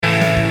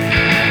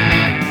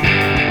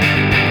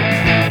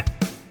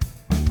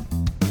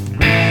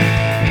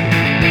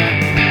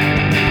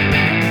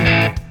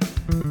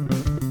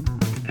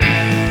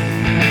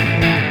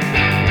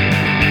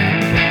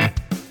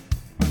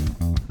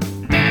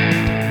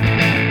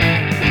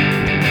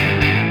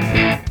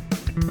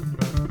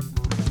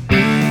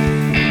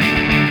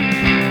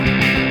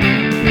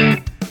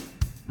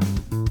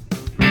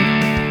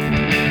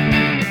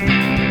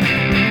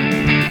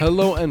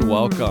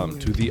welcome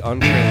to the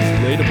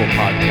Untranslatable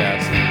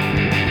Podcast.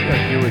 We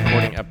are here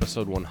recording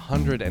episode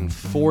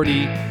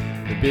 140,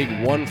 the big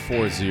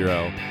 140,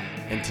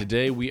 and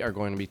today we are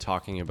going to be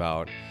talking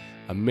about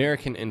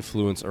American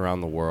influence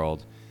around the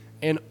world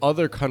and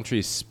other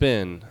countries'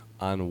 spin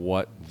on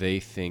what they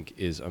think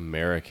is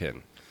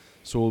American.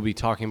 So we'll be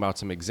talking about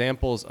some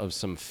examples of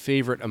some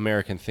favorite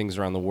American things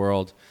around the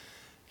world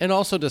and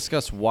also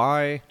discuss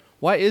why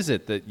is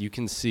it that you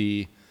can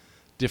see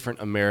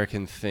different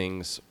American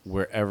things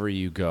wherever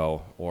you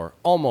go, or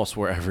almost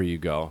wherever you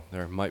go.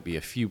 There might be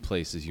a few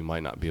places you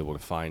might not be able to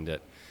find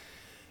it.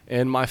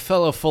 And my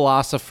fellow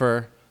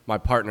philosopher, my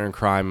partner in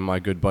crime, my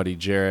good buddy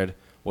Jared.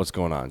 What's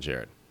going on,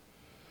 Jared?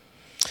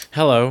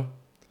 Hello.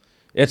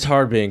 It's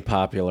hard being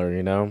popular,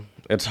 you know?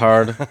 It's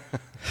hard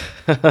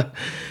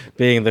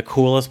being the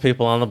coolest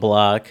people on the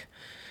block,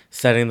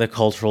 setting the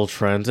cultural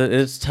trends.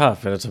 It's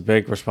tough, and it's a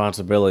big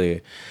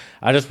responsibility.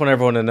 I just want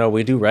everyone to know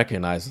we do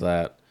recognize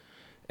that.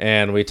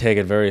 And we take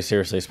it very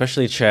seriously,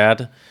 especially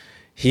Chad.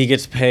 He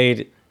gets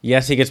paid,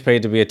 yes, he gets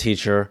paid to be a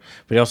teacher,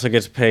 but he also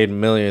gets paid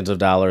millions of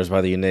dollars by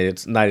the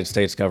United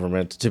States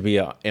government to be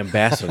an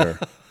ambassador.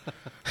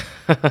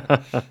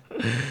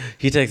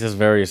 He takes this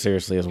very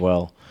seriously as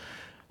well.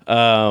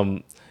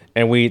 And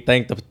we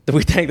thank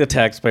the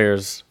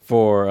taxpayers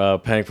for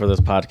paying for this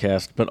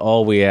podcast, but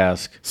all we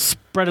ask,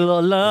 spread a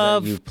little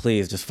love. You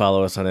please just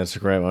follow us on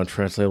Instagram,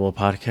 Untranslatable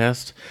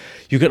Podcast.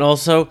 You can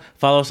also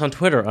follow us on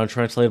Twitter,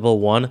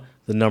 Untranslatable1,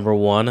 the number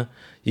 1.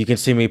 You can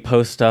see me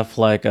post stuff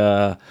like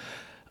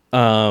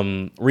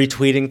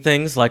retweeting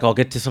things. Like I'll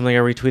get to something I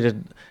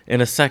retweeted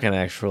in a second,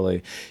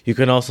 actually. You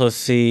can also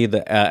see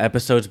the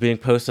episodes being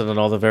posted on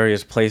all the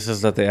various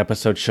places that the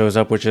episode shows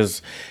up, which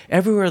is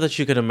everywhere that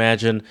you could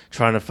imagine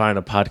trying to find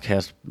a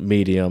podcast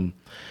medium.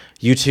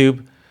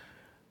 YouTube,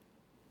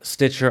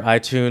 Stitcher,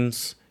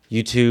 iTunes,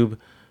 YouTube,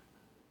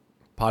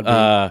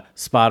 Podbean.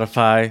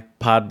 Spotify,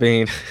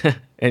 Podbean,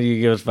 and you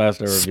give us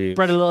 5-star reviews.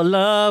 Spread a little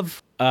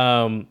love.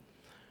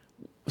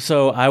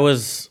 So I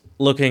was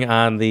looking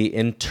on the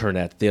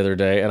internet the other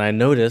day, and I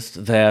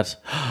noticed that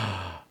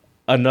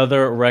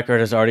another record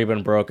has already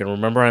been broken.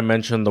 Remember I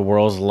mentioned the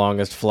world's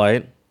longest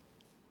flight?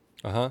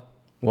 Uh-huh.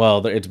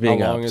 Well, it's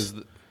being How long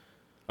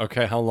upped.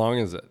 how long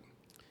is it?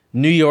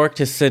 New York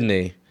to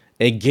Sydney,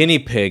 a guinea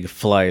pig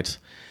flight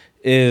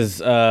is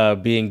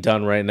being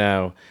done right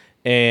now,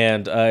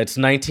 and it's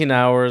 19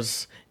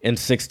 hours and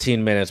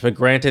 16 minutes. But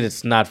granted,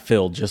 it's not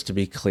filled, just to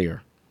be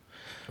clear.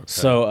 Okay.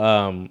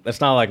 So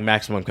it's not like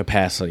maximum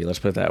capacity, let's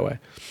put it that way.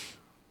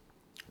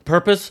 The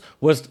purpose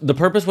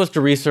was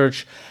to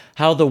research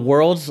how the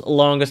world's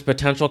longest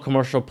potential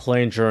commercial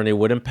plane journey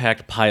would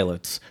impact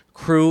pilots,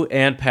 crew,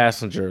 and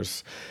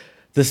passengers.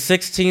 The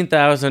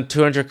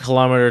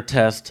 16,200-kilometer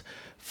test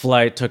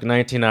flight took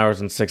 19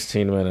 hours and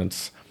 16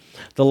 minutes.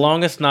 The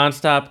longest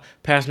nonstop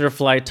passenger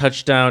flight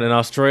touched down in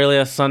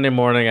Australia Sunday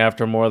morning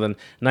after more than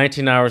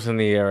 19 hours in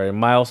the air, a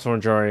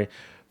milestone journey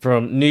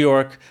from New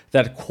York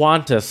that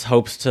Qantas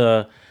hopes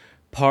to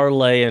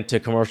parlay into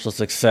commercial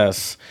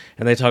success.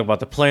 And they talk about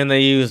the plane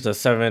they used, a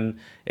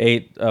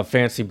 787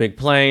 fancy big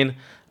plane.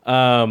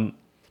 And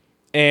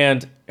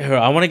here,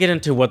 I want to get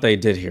into what they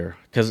did here,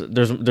 because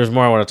there's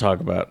more I want to talk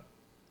about.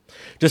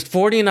 Just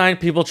 49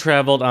 people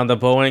traveled on the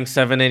Boeing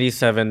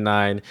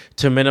 787-9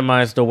 to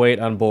minimize the weight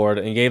on board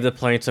and gave the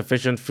plane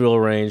sufficient fuel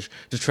range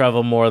to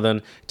travel more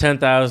than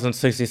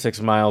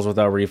 10,066 miles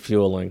without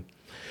refueling.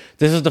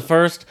 This is the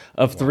first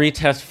of 3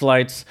 test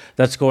flights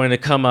that's going to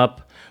come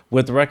up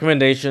with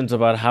recommendations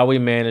about how we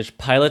manage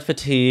pilot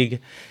fatigue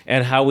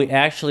and how we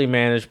actually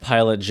manage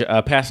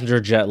passenger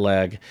jet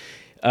lag,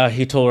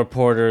 he told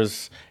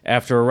reporters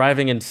after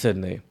arriving in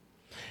Sydney.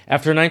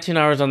 After 19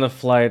 hours on the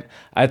flight,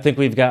 I think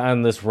we've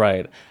gotten this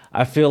right.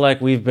 I feel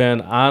like we've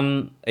been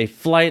on a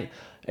flight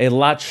a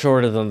lot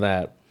shorter than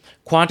that.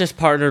 Qantas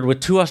partnered with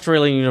 2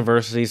 Australian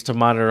universities to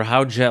monitor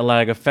how jet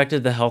lag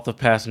affected the health of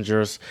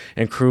passengers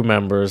and crew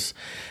members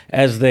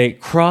as they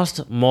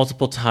crossed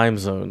multiple time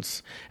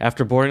zones.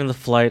 After boarding the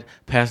flight,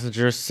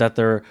 passengers set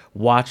their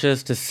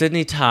watches to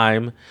Sydney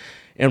time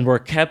and were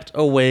kept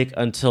awake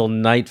until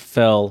night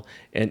fell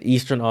in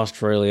Eastern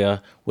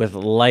Australia with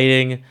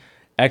lighting,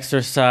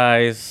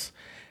 exercise,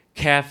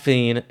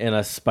 caffeine, and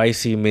a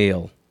spicy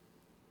meal.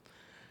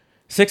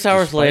 6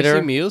 hours later...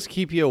 Spicy meals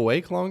keep you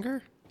awake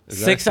longer?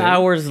 6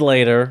 hours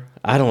later,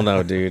 I don't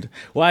know, dude.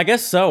 Well, I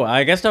guess so.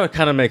 I guess that would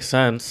kind of make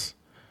sense.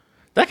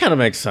 That kind of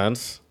makes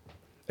sense.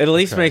 It at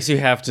least makes you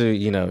have to,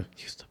 use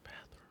the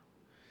bathroom.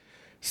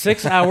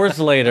 6 hours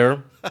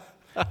later,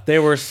 they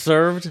were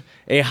served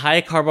a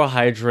high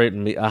carbohydrate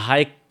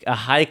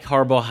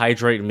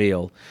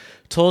meal,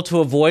 told to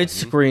avoid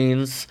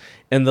screens,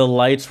 and the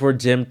lights were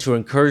dimmed to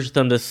encourage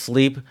them to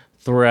sleep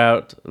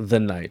throughout the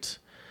night.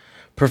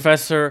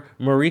 Professor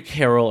Marie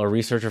Carroll, a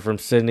researcher from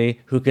Sydney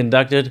who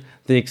conducted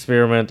the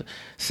experiment,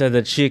 said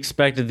that she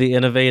expected the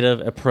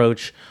innovative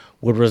approach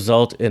would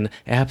result in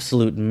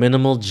absolute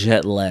minimal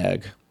jet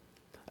lag.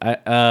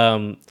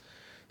 So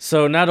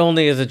not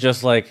only is it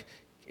just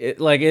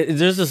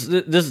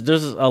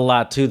there's a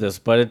lot to this,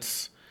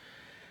 but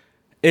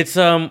It's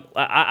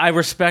I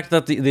respect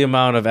that the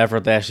amount of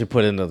effort they actually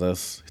put into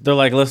this. They're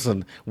like,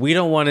 listen, we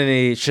don't want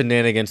any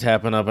shenanigans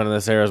happen up in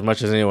this area as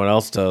much as anyone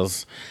else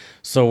does,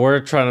 so we're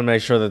trying to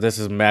make sure that this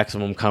is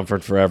maximum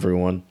comfort for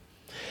everyone.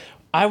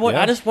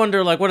 I just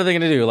wonder, like, what are they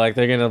going to do? Like,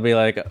 they're going to be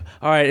like,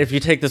 all right, if you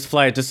take this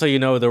flight, just so you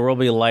know, there will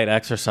be light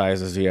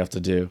exercises you have to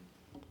do.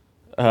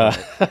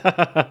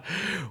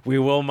 We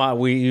will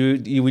you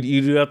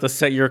do have to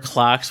set your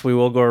clocks. We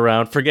will go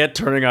around. Forget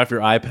turning off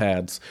your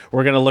iPads.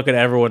 We're gonna look at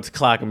everyone's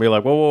clock and be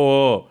like,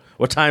 whoa.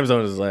 What time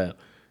zone is that?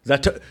 Is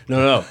that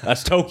no?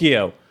 That's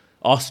Tokyo,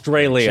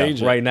 Australia,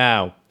 right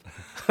now.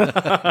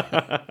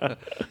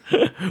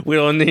 We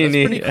don't need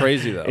any pretty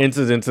crazy, though.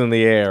 incidents in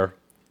the air.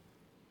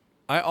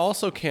 I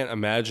also can't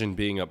imagine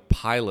being a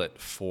pilot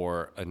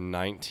for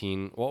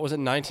 19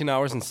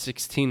 hours and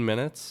 16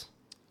 minutes?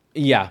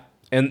 Yeah.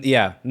 And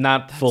yeah,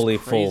 not fully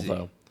full crazy.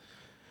 though.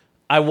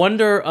 I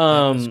wonder.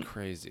 That's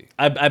crazy.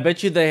 I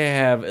bet you they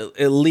have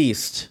at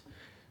least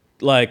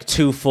like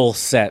 2 full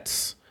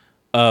sets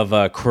of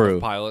crew.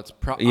 Pilots?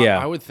 Yeah.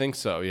 I would think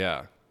so,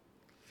 yeah.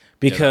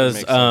 Because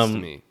yeah, that makes sense to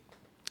me.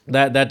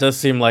 that does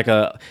seem like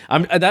that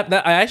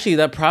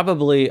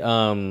probably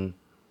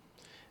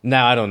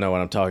now I don't know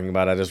what I'm talking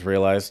about. I just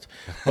realized,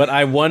 but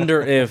I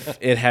wonder if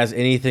it has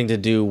anything to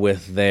do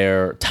with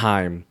their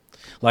time.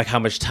 Like how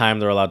much time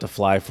they're allowed to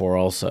fly for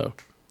also.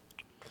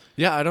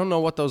 Yeah, I don't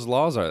know what those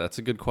laws are. That's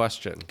a good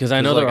question. Because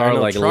I know there are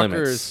like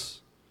limits.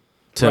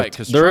 Right,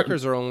 because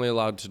truckers are only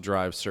allowed to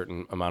drive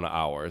certain amount of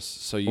hours.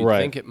 So you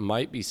think it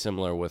might be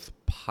similar with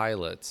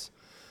pilots.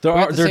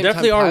 There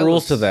definitely are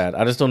rules to that.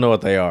 I just don't know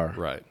what they are.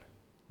 Right.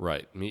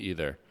 Me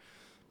either.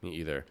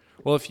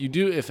 Well,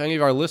 if any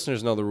of our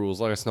listeners know the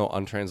rules, let us know.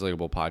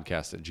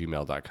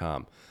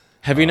 untranslatablepodcast@gmail.com.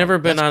 Have you never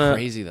been on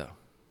crazy though?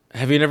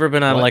 Have you never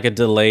been on like a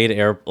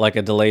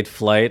delayed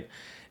flight,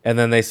 and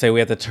then they say we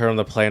have to turn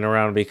the plane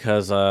around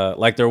because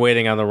like they're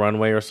waiting on the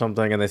runway or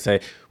something, and they say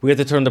we have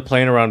to turn the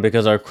plane around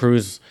because our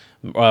crews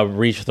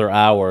reached their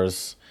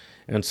hours,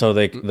 and so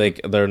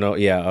they're no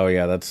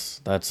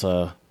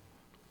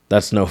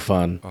that's no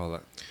fun. Oh,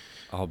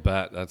 I'll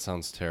bet that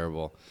sounds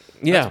terrible.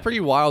 Yeah, that's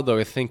pretty wild though.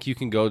 I think you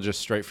can go just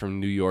straight from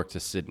New York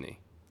to Sydney.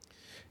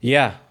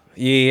 Yeah.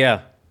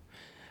 I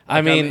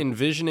mean, I'm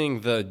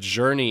envisioning the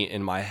journey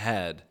in my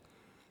head.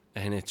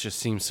 And it just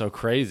seems so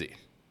crazy.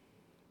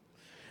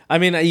 I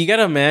mean, you got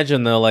to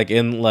imagine though, like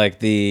in like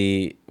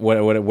the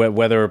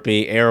whether it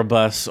be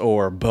Airbus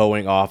or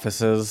Boeing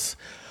offices,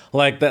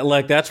 like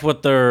that's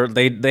what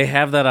they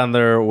have that on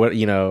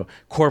their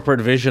corporate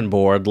vision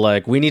board.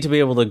 Like we need to be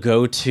able to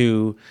go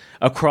to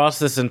across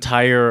this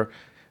entire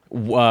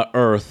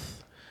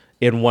Earth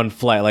in one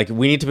flight. Like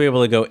we need to be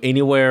able to go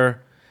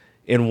anywhere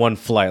in one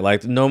flight.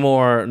 Like no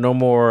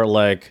more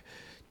like.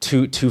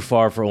 Too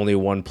far for only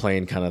one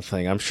plane kind of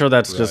thing. I'm sure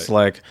that's just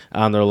like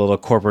on their little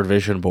corporate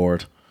vision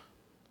board.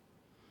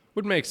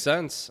 Would make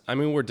sense. I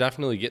mean, we're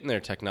definitely getting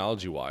there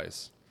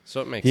technology-wise,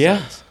 so it makes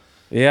sense.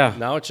 Yeah.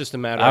 Now it's just a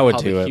matter of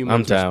how the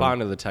humans respond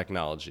to the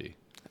technology.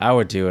 I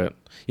would do it.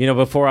 When I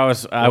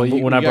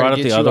brought up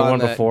the other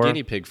one before,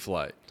 guinea pig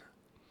flight.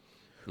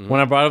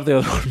 When I brought up the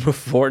other one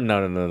before,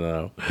 no.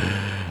 No.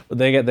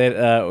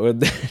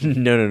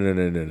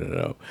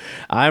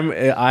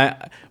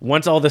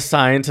 Once all the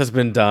science has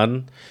been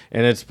done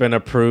and it's been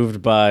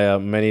approved by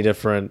many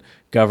different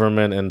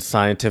government and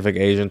scientific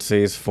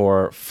agencies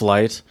for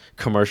flight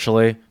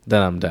commercially,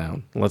 then I'm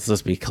down. Let's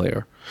just be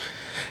clear.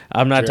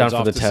 I'm not down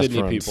for the test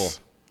Sydney runs. People.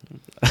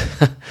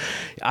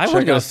 I want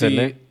to go to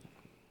Sydney.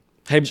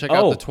 Hey, check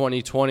out the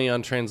 2020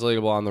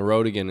 Untranslatable on the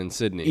road again in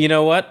Sydney. You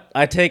know what?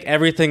 I take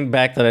everything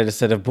back that I just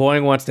said. If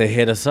Boeing wants to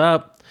hit us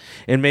up,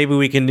 and maybe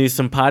we can do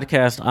some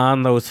podcast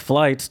on those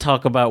flights,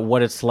 talk about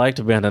what it's like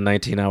to be on a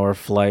 19-hour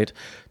flight,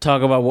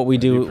 talk about what we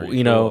do,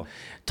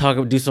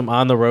 do some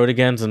on the road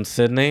agains in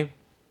Sydney.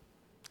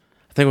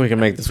 I think we can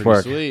make this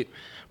work. Sweet.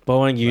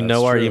 Boeing, you That's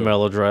know our true.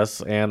 email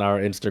address and our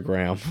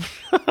Instagram.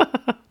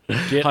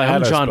 Get Hi, at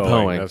I'm us, John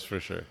Boeing. That's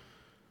for sure.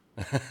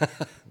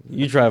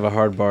 You drive a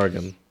hard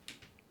bargain.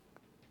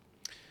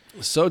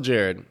 So,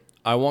 Jared,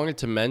 I wanted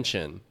to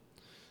mention,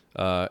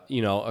 a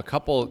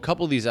couple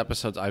of these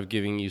episodes, I've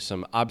given you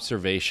some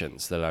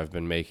observations that I've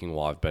been making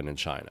while I've been in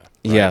China.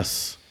 Right?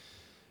 Yes.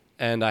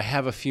 And I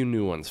have a few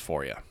new ones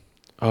for you.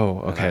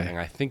 Oh, okay. And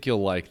I think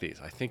you'll like these.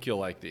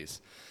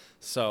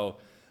 So,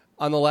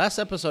 on the last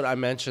episode, I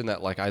mentioned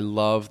that I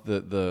love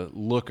the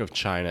look of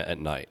China at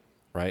night,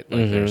 right?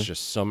 There's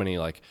just so many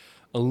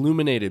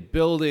illuminated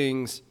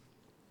buildings,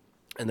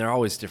 and they're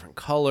always different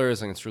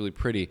colors, and it's really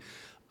pretty.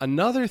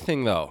 Another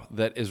thing, though,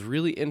 that is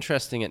really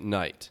interesting at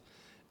night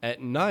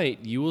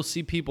you will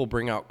see people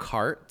bring out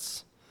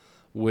carts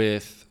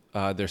with,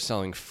 they're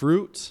selling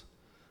fruit,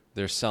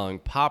 they're selling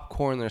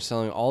popcorn, they're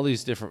selling all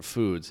these different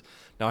foods.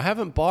 Now, I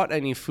haven't bought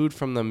any food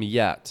from them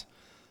yet,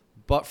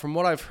 but from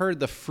what I've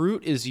heard, the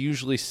fruit is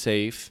usually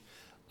safe.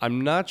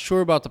 I'm not sure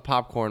about the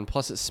popcorn,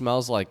 plus it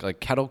smells like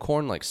kettle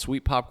corn, like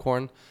sweet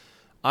popcorn.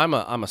 I'm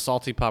a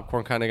salty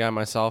popcorn kind of guy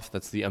myself.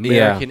 That's the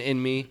American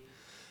in me.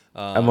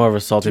 I'm more of a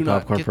salty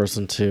popcorn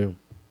person too.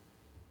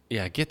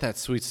 Yeah, get that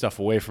sweet stuff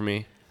away from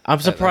me. I'm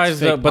surprised,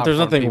 fake but there's popcorn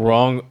nothing people.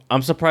 wrong.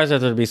 I'm surprised that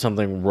there'd be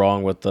something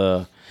wrong with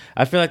the.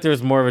 I feel like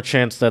there's more of a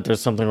chance that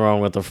there's something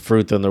wrong with the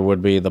fruit than there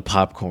would be the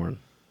popcorn,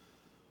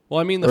 Well,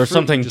 I mean, the or fruit, you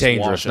something just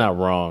dangerous, wash it. not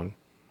wrong.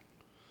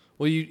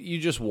 Well, you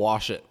just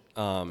wash it,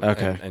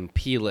 Okay. and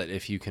peel it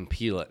if you can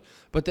peel it.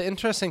 But the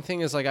interesting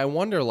thing is, like, I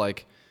wonder,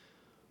 like,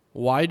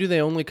 why do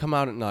they only come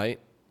out at night?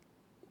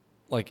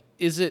 Like,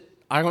 is it?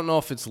 I don't know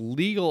if it's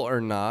legal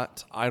or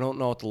not. I don't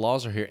know what the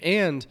laws are here.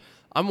 And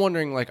I'm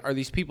wondering, like, are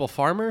these people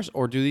farmers,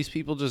 or do these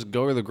people just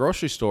go to the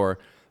grocery store,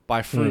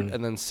 buy fruit,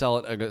 and then sell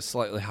it at a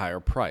slightly higher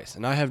price?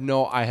 And I have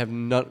no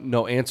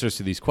answers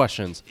to these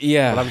questions.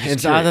 Yeah, but I'm just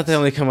it's odd that they curious.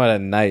 only come out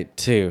at night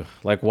too.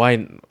 Like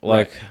why?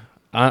 Like,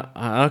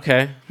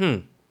 okay.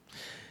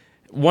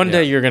 One Yeah.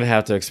 day you're gonna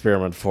have to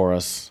experiment for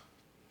us.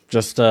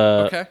 Just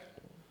Okay.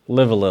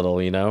 live a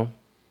little, you know.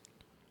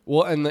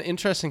 Well, and the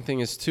interesting thing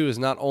is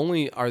not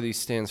only are these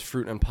stands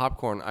fruit and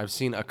popcorn, I've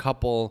seen a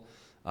couple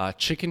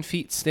chicken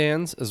feet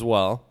stands as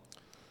well.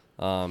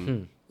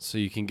 So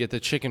you can get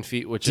the chicken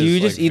feet, which Do is you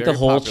just like, eat the very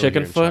whole popular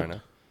chicken here in foot?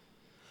 China.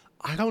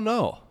 I don't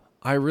know.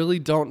 I really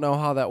don't know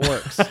how that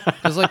works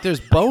because like there's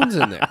bones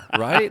in there,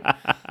 right?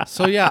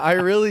 So yeah, I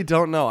really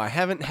don't know. I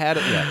haven't had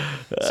it yet.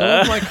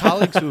 Some of my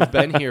colleagues who have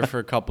been here for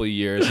a couple of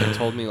years have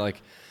told me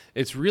like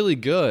it's really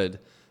good.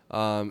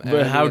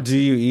 But how do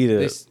you eat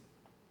it?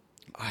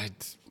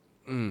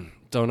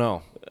 Don't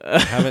know.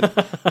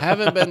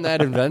 Haven't been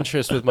that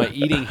adventurous with my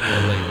eating here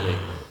lately.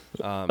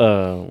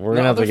 We're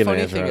gonna have to the get an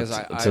funny thing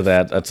answer is to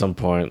that at some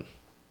point.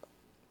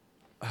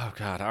 Oh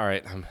God! All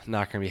right, I'm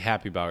not gonna be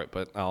happy about it,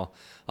 but I'll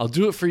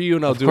do it for you,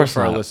 and I'll do it course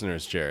for our not.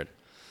 listeners, Jared.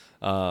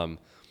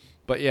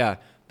 But yeah,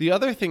 the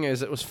other thing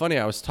is, it was funny.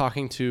 I was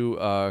talking to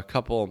a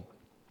couple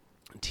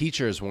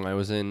teachers when I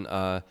was in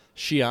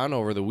Xi'an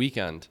over the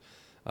weekend.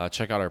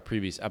 Check out our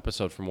previous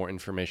episode for more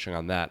information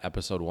on that,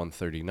 episode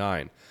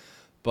 139.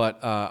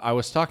 But I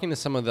was talking to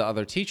some of the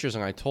other teachers,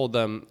 and I told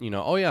them,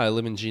 oh yeah, I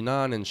live in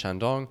Jinan and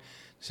Shandong.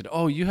 I said,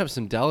 oh, you have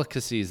some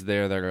delicacies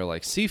there that are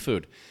like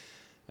seafood.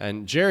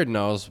 And Jared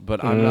knows,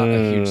 but I'm not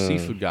a huge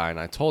seafood guy, and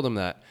I told him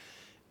that.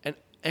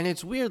 And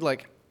it's weird,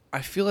 like,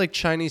 I feel like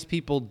Chinese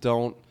people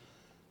don't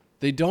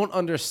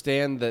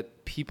understand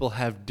that people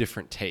have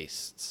different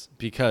tastes.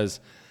 Because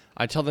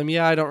I tell them,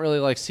 yeah, I don't really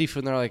like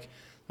seafood, and they're like,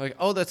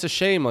 oh, that's a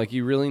shame. Like,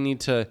 you really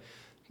need to,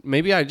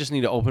 maybe I just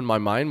need to open my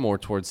mind more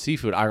towards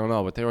seafood. I don't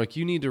know, but they're like,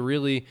 you need to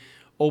really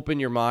open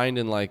your mind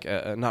and like,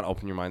 not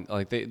open your mind.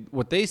 Like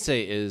what they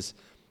say is,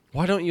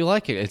 why don't you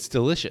like it? It's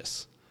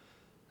delicious.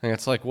 And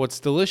it's like,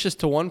 what's delicious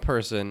to one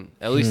person,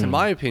 at least in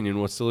my opinion,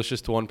 what's delicious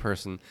to one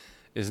person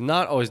is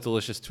not always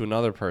delicious to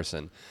another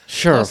person.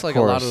 Sure, Plus, of like, a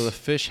lot course. of the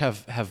fish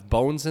have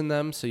bones in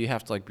them, so you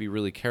have to like be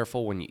really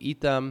careful when you eat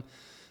them.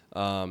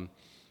 And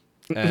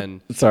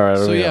It's all right.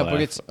 so we yeah,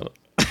 gotta but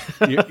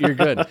laugh. you're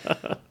good.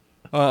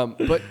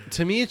 But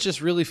to me, it's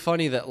just really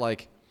funny that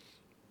like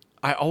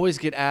I always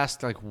get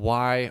asked like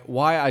why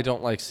I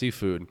don't like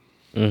seafood.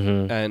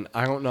 Mm-hmm. And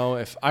I don't know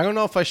if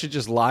I should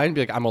just lie and be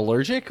like I'm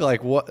allergic,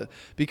 like what?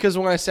 Because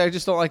when I say I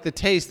just don't like the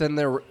taste, then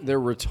their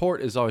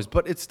retort is always,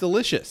 but it's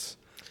delicious.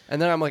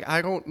 And then I'm like,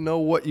 I don't know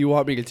what you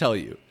want me to tell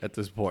you at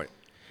this point.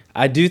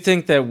 I do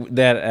think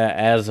that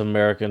as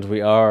Americans, we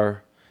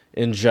are,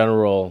 in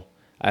general,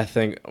 I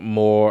think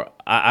more.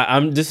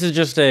 I'm. This is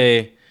just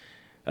a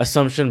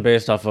assumption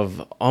based off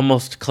of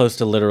almost close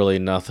to literally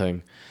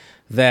nothing.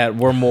 That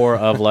we're more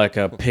of like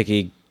a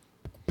picky.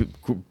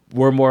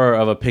 We're more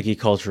of a picky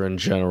culture in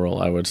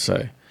general. I would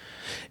say.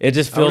 It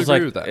just feels agree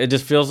like with that. it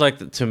just feels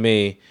like to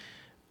me.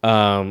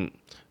 We're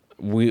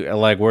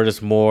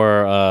just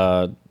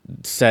more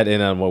set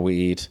in on what we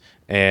eat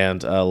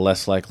and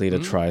less likely to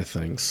try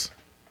things.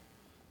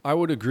 I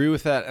would agree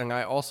with that, and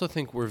I also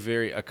think we're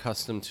very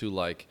accustomed to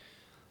like,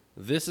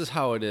 this is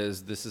how it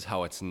is, this is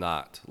how it's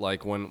not.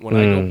 Like when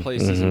I go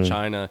places in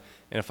China,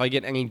 and if I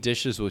get any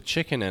dishes with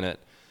chicken in it,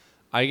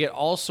 I get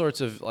all sorts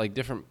of like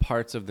different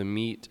parts of the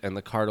meat and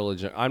the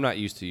cartilage. I'm not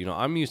used to.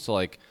 I'm used to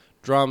like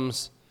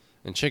drums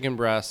and chicken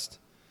breast,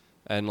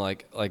 and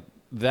like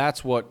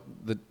that's what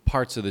the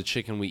parts of the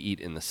chicken we eat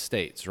in the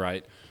States,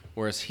 right?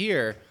 Whereas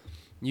here,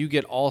 you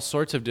get all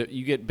sorts of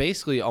you get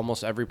basically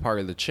almost every part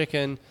of the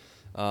chicken.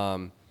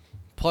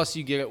 Plus,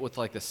 you get it with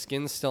like the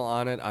skin still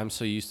on it. I'm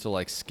so used to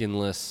like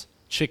skinless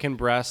chicken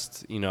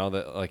breast,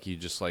 that like you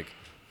just like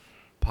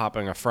pop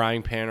in a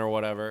frying pan or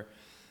whatever.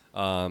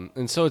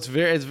 And so it's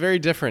very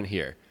different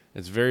here.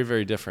 It's very,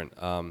 very different.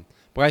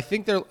 But I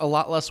think they're a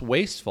lot less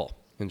wasteful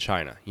in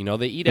China.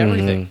 They eat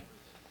everything.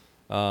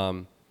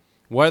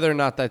 Whether or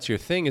not that's your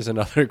thing is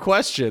another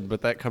question,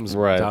 but that comes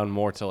Right. down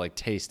more to like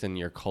taste and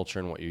your culture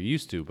and what you're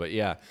used to. But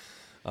yeah.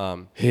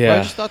 But Yeah.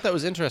 I just thought that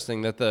was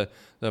interesting that the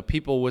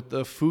people with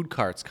the food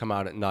carts come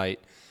out at night.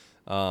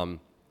 And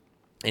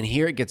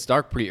here it gets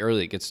dark pretty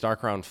early. It gets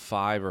dark around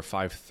 5 or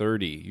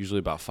 5:30, usually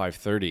about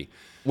 5:30.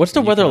 What's the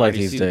And you weather can like already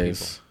these see the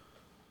days?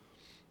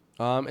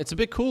 It's a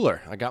bit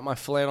cooler. I got my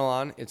flannel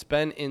on. It's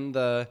been in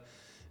the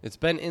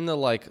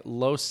like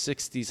low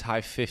 60s,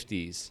 high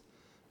 50s.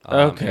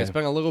 Okay. And it's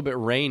been a little bit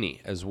rainy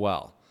as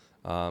well.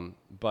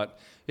 But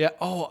yeah.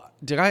 Oh,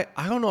 I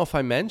don't know if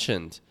I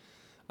mentioned.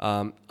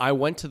 I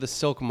went to the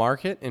Silk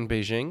Market in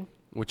Beijing,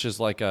 which is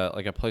like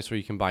a place where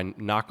you can buy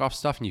knockoff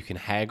stuff and you can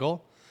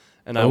haggle.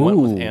 And I went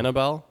with Ooh.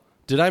 Annabelle.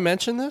 Did I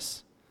mention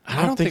this?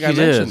 I don't think I you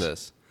mentioned did.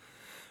 this.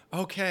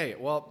 Okay,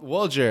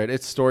 well, Jared,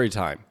 it's story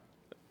time.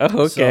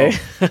 Oh, okay.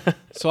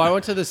 So I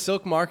went to the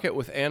Silk Market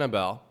with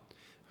Annabelle.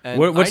 And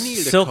What's I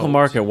needed a Silk coat.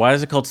 Market? Why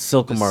is it called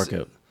Silk The si-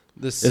 Market?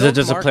 The Is it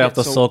just a play off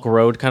the Silk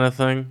Road kind of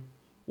thing?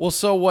 Well,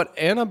 so what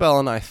Annabelle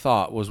and I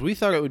thought was we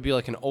thought it would be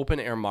like an open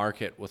air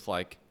market with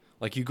like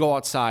you go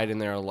outside and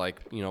there are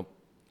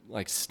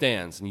like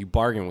stands and you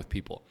bargain with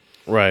people.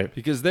 Right.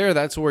 Because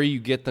that's where you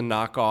get the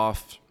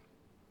knockoff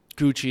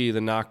Gucci, the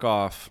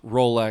knockoff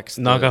Rolex,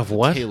 Knockoff the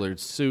what? tailored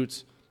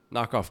suits,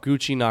 knockoff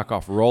Gucci,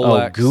 knockoff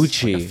Rolex,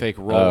 Gucci. like a fake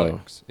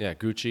Rolex, yeah,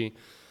 Gucci,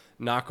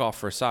 knockoff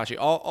Versace,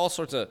 all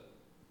sorts of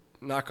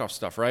knockoff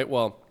stuff, right?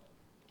 Well,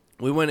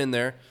 we went in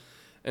there,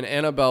 and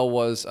Annabelle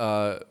was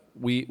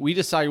we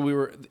decided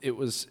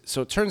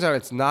so it turns out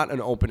it's not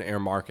an open air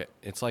market.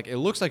 It's like it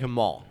looks like a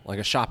mall, like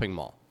a shopping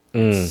mall.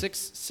 It's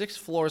six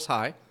floors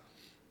high,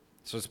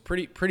 so it's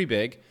pretty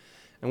big.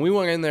 And we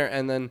went in there,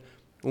 and then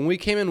when we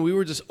came in, we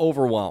were just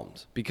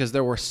overwhelmed because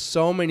there were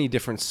so many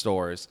different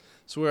stores.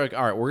 So we were like,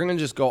 all right, we're gonna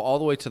just go all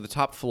the way to the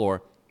top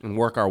floor and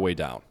work our way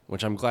down.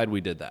 Which I'm glad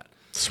we did that.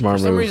 Smart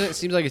For some move. reason, it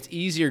seems like it's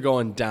easier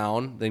going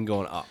down than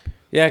going up.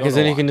 Yeah, Don't because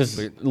know then you why, can just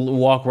but-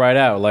 walk right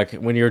out. Like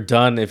when you're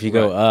done, if you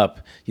go Right. up,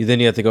 you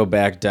have to go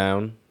back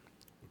down.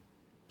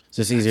 It's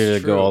just easier to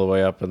true. go all the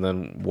way up and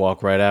then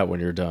walk right out when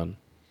you're done.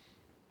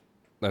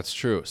 That's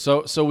true.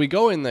 So we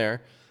go in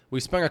there. We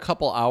spent a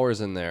couple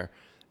hours in there,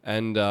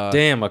 and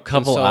Damn, a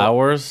couple so-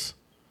 hours?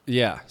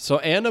 yeah. So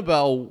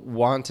Annabelle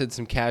wanted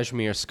some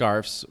cashmere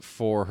scarves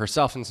for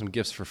herself and some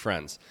gifts for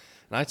friends.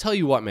 And I tell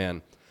you what,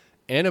 man,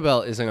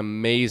 Annabelle is an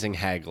amazing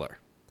haggler.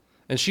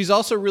 And she's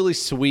also really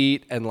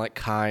sweet and like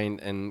kind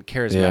and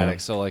charismatic. Yeah.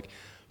 So like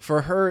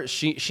for her,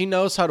 she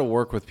knows how to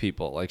work with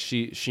people. Like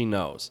she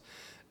knows.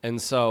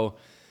 And so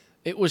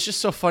it was just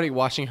so funny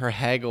watching her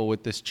haggle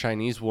with this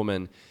Chinese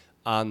woman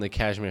on the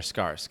cashmere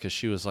scarves, because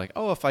she was like,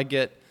 "Oh, if I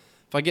get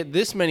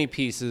this many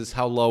pieces,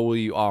 how low will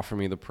you offer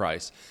me the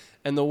price?"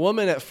 And the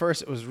woman at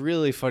first, it was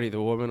really funny.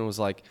 The woman was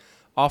like,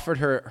 offered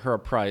her a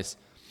price,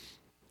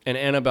 and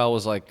Annabelle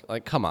was like,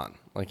 "Come on,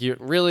 like you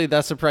really?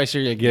 That's the price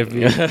you're gonna give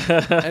me?"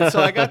 And so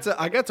I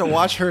got to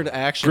watch her in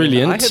action.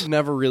 Brilliant. I have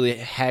never really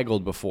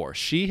haggled before.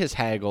 She has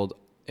haggled,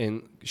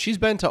 and she's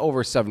been to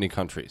over 70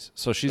 countries,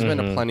 so she's been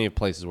to plenty of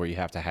places where you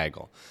have to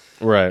haggle.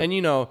 Right.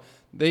 And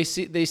they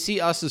see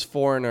us as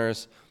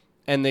foreigners,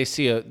 and they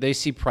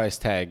see price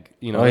tag.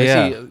 Oh,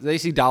 yeah. They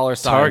see dollar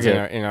signs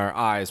Target. in our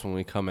eyes when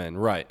we come in,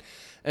 right?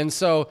 And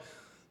so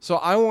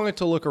I wanted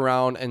to look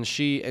around, and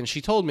she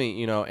told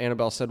me,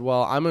 Annabelle said,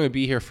 "Well, I'm going to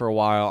be here for a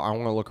while. I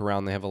want to look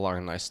around. They have a lot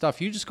of nice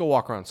stuff. You just go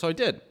walk around." So I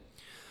did.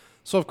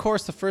 So of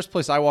course, the first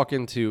place I walk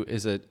into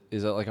is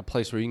like a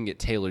place where you can get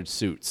tailored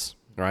suits,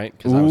 right?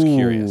 Because I was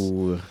curious.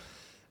 Ooh.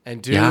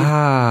 And dude,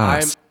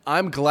 Yes.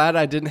 I'm glad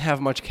I didn't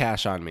have much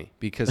cash on me,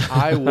 because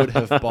I would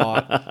have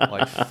bought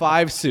like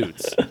 5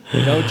 suits.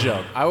 No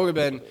joke. I would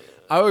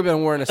have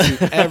been wearing a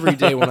suit every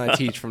day when I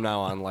teach from now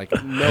on, like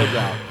no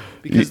doubt.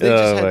 Because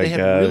they had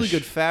really gosh.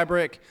 good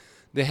fabric.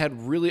 They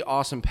had really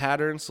awesome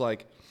patterns.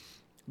 Like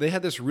they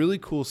had this really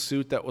cool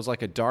suit that was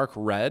like a dark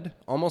red,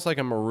 almost like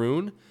a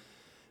maroon.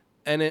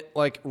 And it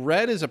like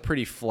red is a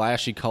pretty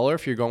flashy color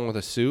if you're going with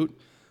a suit.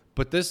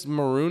 But this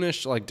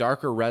maroonish, like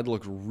darker red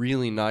looked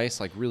really nice,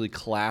 like really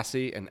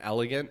classy and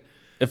elegant.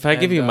 If I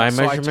give And, you my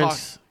so I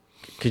measurements,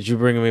 could you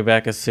bring me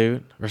back a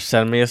suit or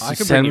send me a I suit? could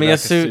bring Send you me back a a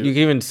suit. suit. You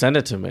can even send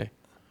it to me.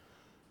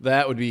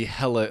 That would be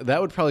hella.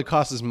 That would probably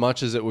cost as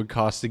much as it would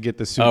cost to get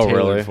the suit Oh,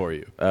 tailored really? for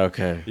you.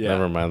 Okay. Yeah.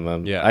 Never mind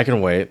then. Yeah. I can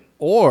wait.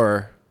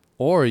 Or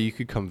you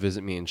could come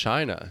visit me in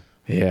China,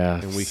 Yeah.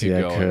 and we see, could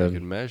I go and I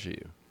could measure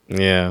you.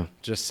 Yeah.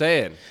 Just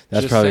saying.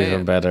 That's Just probably saying.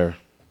 even better.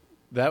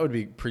 That would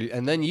be pretty.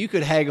 And then you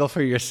could haggle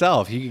for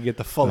yourself. You could get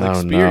the full Oh,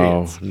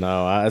 experience.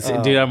 no.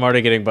 Dude, I'm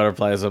already getting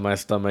butterflies in my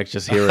stomach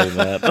just hearing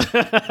that.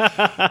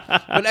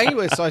 But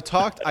anyway, so I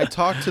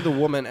talked to the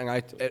woman, and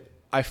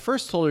I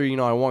first told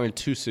her, I wanted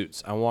 2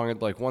 suits. I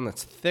wanted like one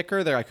that's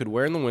thicker that I could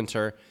wear in the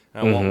winter,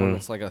 and I want one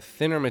that's like a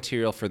thinner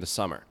material for the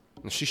summer.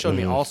 And she showed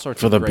me all sorts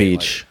For of the great,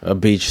 beach. A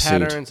beach like,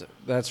 suit. patterns.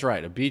 That's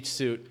right, a beach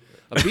suit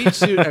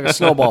and a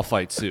snowball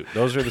fight suit.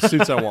 Those are the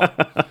suits I want.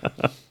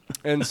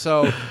 And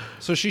so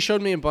she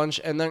showed me a bunch,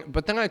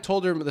 but then I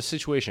told her the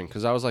situation,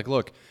 because I was like,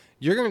 look,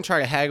 you're gonna try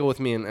to haggle with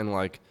me and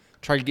like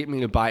try to get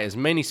me to buy as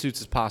many suits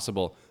as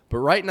possible. But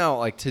right now,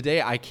 like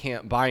today, I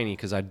can't buy any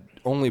because I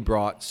only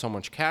brought so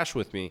much cash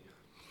with me.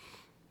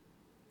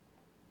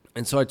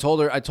 And so I told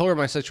her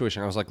my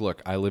situation. I was like,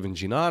 look, I live in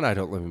Jinan. I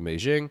don't live in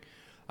Beijing.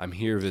 I'm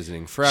here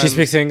visiting friends. She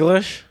speaks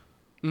English?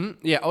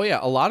 Yeah. Oh, yeah.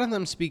 A lot of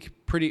them speak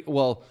pretty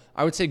well.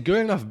 I would say good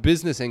enough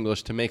business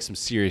English to make some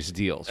serious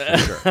deals for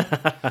sure.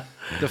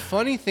 The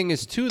funny thing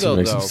is too, though,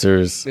 make some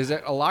serious- is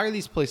that a lot of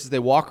these places they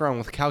walk around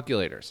with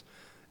calculators,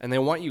 and they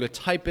want you to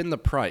type in the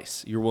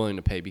price you're willing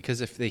to pay,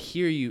 because if they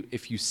hear you,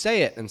 if you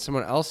say it, and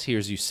someone else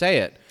hears you say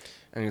it,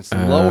 and it's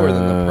lower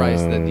than the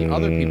price that the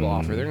other people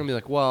offer, they're gonna be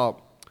like,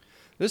 well,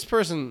 This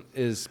person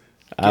is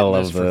I getting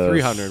love this for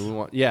this. $300. We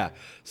want, yeah.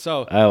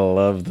 So I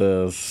love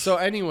this. So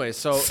anyway,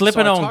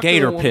 Slipping I on talked to the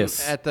gator woman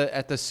piss. at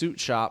the suit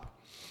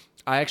shop.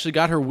 I actually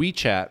got her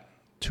WeChat.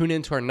 Tune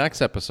into our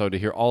next episode to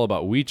hear all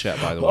about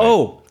WeChat. By the way,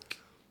 Oh,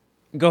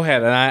 go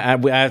ahead. And I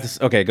have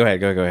this. Okay, go ahead.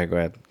 Go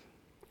ahead.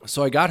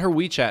 so I got her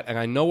WeChat and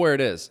I know where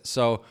it is.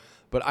 So,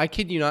 but I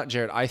kid you not,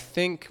 Jared. I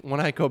think when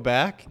I go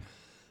back,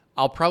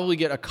 I'll probably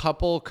get a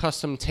couple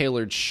custom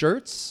tailored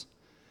shirts.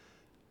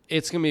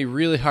 It's gonna be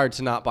really hard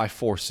to not buy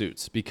 4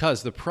 suits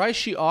because the price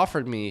she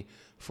offered me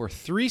for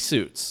 3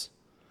 suits.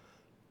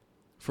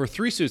 For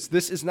 3 suits,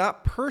 this is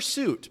not per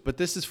suit, but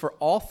this is for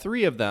all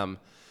 3 of them.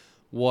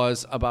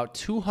 Was about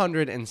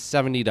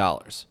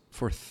 $270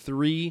 for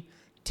 3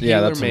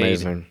 Yeah, that's tailor-made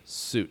amazing.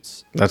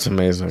 suits. That's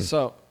amazing.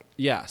 So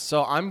yeah,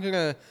 so I'm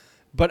gonna,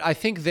 but I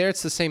think there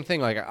it's the same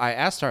thing. Like I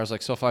asked her, I was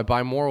like, so if I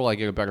buy more, will I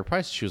get a better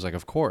price? She was like,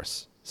 of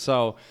course.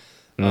 So,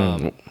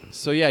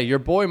 so yeah, your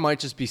boy might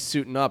just be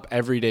suiting up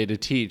every day to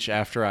teach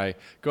after I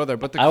go there.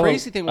 But the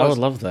crazy thing was, I would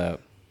love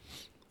that.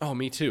 oh,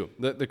 me too.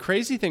 The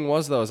crazy thing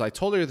was though, is I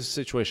told her the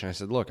situation. I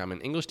said, look, I'm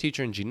an English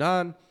teacher in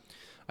Jinan.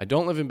 I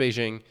don't live in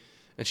Beijing.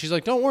 And she's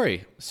like, don't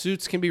worry,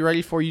 suits can be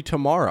ready for you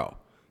tomorrow.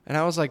 And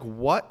I was like,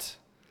 what?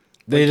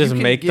 They Like, just you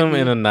can make give them me-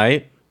 in a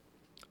night.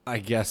 I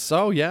guess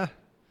so, yeah.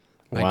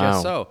 I Wow.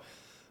 guess so.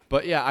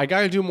 But yeah, I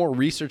got to do more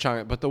research on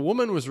it. But the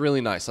woman was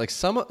really nice. Like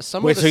some Wait, of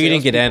the so you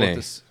didn't get salespeople at any?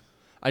 this-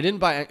 I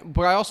didn't buy,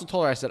 but I also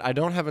told her, I said, I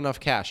don't have enough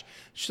cash.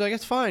 She's like,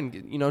 it's fine,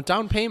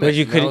 down payment. But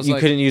you And I was like,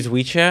 couldn't use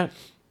WeChat.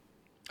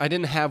 I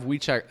didn't have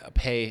WeChat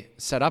Pay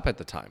set up at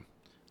the time.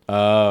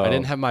 Oh, I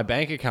didn't have my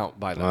bank account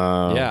by then.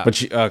 Yeah,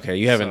 But you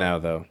have it So- now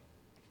though.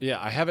 yeah,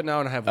 I have it now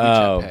and I have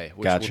WeChat Oh, Pay,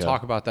 which gotcha. we'll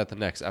talk about that the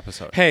next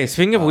episode. Hey,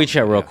 speaking of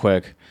WeChat, real yeah.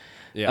 quick.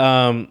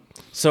 Yeah.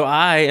 So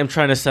I am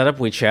trying to set up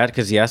WeChat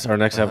because yes, our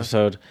next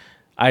episode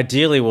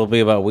ideally will be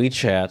about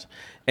WeChat,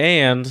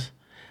 and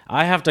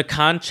I have to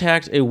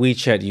contact a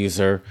WeChat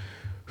user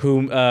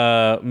who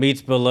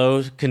meets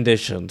below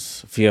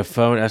conditions via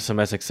phone,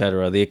 SMS,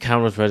 etc. The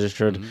account was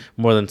registered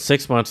more than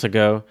 6 months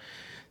ago.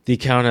 The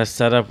account has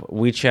set up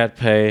WeChat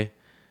Pay.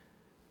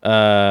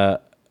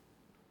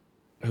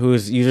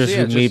 Whose users So,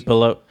 yeah, who meet just-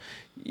 below.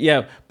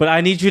 Yeah, but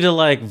I need you to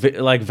like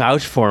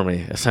vouch for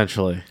me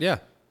essentially. Yeah,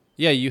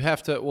 yeah. You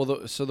have to.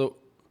 Well,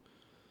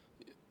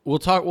 we'll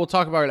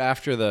talk about it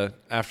after the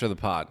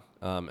pod.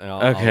 And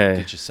I'll Okay.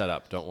 get you set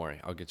up. Don't worry,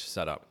 I'll get you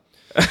set up.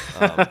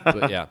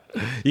 But yeah,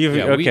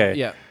 yeah,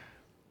 Okay.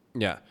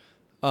 yeah.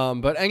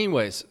 But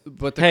anyways,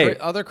 but the Hey.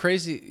 other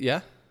crazy,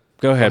 yeah.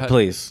 Go ahead, ahead.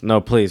 please. No,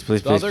 please.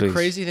 The other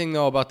crazy thing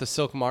though about the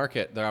silk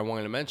market that I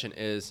wanted to mention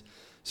is,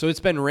 so it's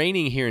been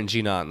raining here in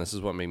Jinan. This is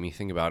what made me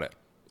think about it.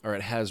 Or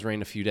it has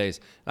rained a few days.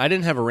 I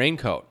didn't have a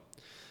raincoat.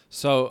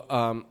 So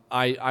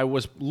I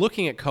was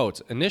looking at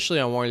coats. Initially,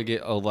 I wanted to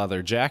get a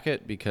leather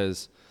jacket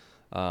because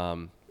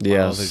my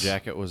Yes. leather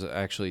jacket was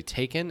actually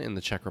taken in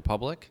the Czech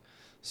Republic.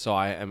 So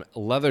I am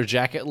leather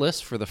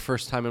jacketless for the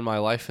first time in my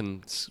life,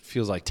 and it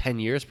feels like 10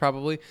 years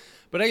probably.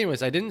 But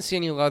anyways, I didn't see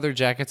any leather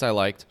jackets I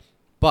liked.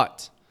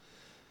 But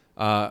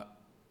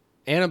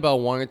Annabelle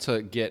wanted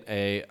to get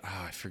I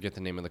forget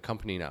the name of the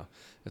company now.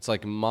 It's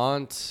like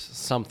Mont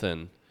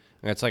something.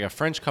 And it's like a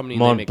French company.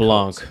 and they Mont make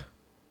Blanc. coats.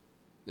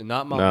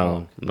 Not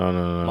Mont Blanc.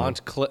 No.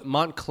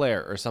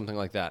 Montclair or something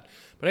like that.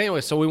 But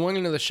anyway, so we went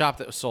into the shop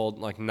that sold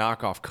like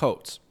knockoff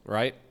coats,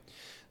 right?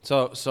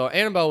 So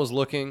Annabelle was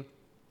looking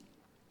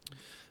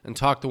and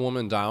talked the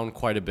woman down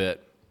quite a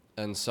bit.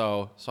 And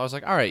so I was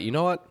like, all right, you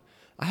know what?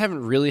 I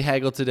haven't really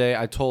haggled today.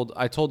 I told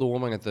the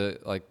woman at the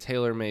like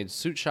tailor-made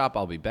suit shop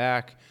I'll be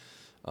back.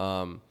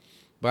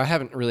 But I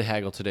haven't really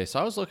haggled today. So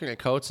I was looking at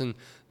coats, and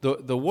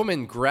the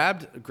woman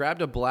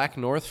grabbed a black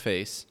North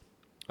Face,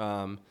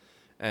 and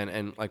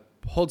like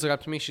holds it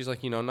up to me. She's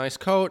like, nice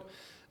coat.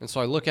 And so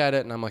I look at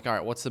it, and I'm like, all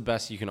right, what's the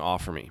best you can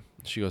offer me?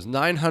 She goes,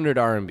 900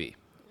 RMB. Wait,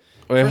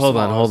 First hold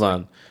of all, I was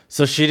on.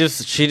 So she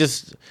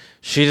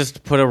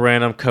just put a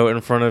random coat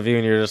in front of you,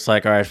 and you're just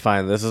like, all right,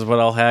 fine. This is what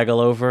I'll haggle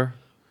over.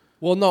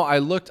 Well, no, I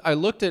looked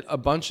at a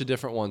bunch of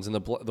different ones, and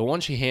the one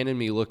she handed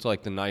me looked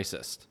like the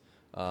nicest.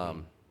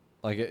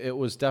 Like it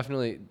was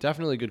definitely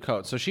a good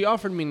coat. So she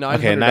offered me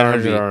 900, Okay,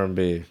 900 RMB,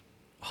 RMB.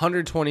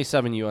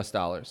 127 US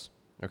dollars.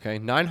 Okay,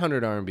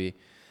 900 RMB.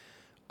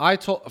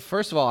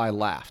 First of all, I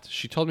laughed.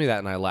 She told me that,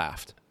 and I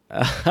laughed.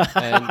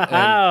 And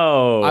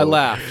Oh, I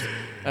laughed,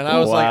 and I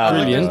was Wow. like,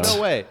 Brilliant. "There's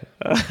no way."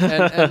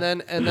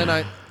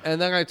 And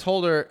then I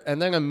told her,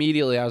 and then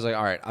immediately I was like,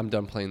 "All right, I'm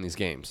done playing these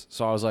games."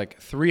 So I was like,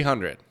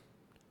 300.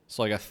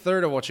 So like a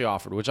third of what she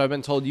offered, which I've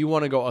been told you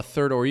want to go a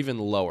third or even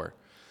lower.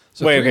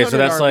 So Wait, okay, so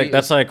 300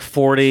 that's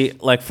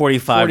RMB like is-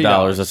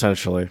 $45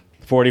 essentially.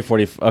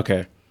 40,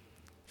 okay.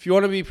 if you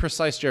want to be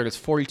precise, Jared, it's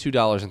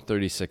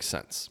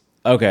 $42.36.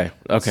 Okay.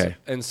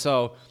 And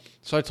so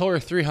I told her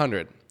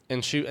 300,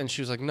 and she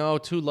was like, "No,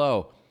 too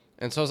low."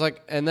 And so I was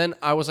like, and then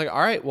I was like, "All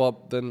right,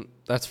 well then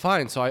that's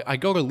fine." So I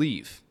go to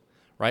leave,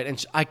 right?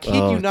 And I kid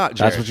you not,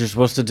 Jared. That's what you're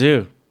supposed to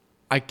do.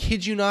 I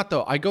kid you not,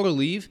 though. I go to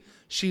leave.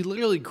 She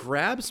literally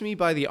grabs me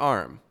by the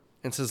arm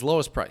and says,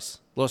 lowest price.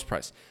 And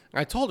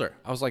I told her,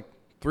 I was like,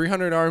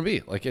 300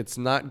 RMB. Like, it's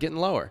not getting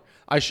lower.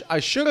 I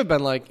should have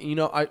been like,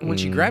 when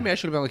she grabbed me, I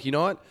should have been like, you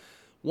know what?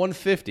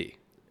 150.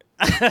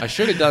 I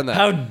should have done that.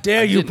 How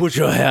dare you put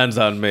your hands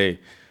on me?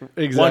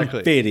 Exactly.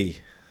 150.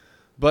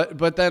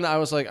 But then I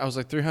was like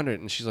 300,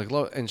 and she's like,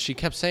 low, and she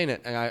kept saying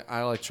it, and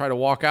I like try to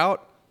walk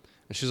out,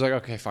 and she's like,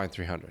 okay, fine,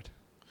 300.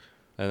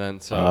 And then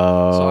so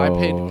I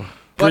paid.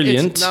 But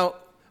Brilliant. Now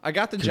I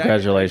got the jacket.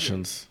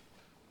 Congratulations.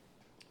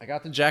 I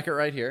got the jacket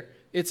right here.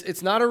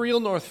 It's not a real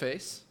North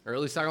Face, or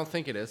at least I don't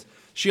think it is.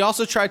 She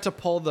also tried to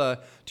pull do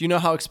you know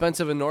how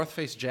expensive a North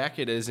Face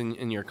jacket is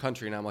in your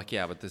country? And I'm like,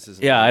 yeah, but this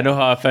isn't. Yeah, I know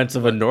how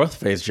offensive a North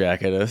Face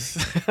jacket is.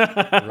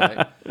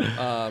 Right.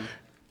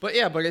 But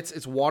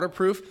it's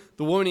waterproof.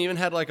 The woman even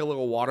had like a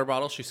little water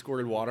bottle. She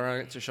squirted water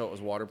on it to show it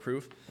was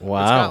waterproof.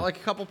 Wow. It's got like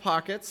a couple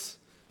pockets.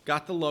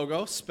 Got the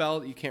logo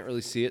spelled. You can't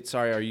really see it.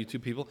 Sorry, our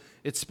YouTube people.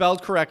 It's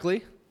spelled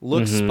correctly.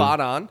 Looks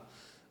spot on.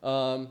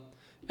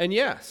 And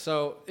yeah,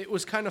 so it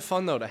was kind of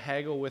fun though to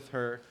haggle with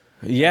her.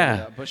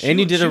 Yeah, but and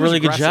you did she a was really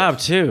good aggressive. job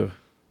too.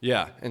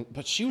 Yeah,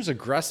 but she was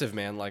aggressive,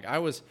 man. Like I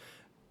was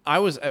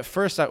at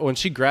first when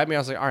she grabbed me, I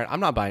was like, all right, I'm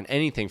not buying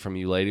anything from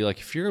you, lady. Like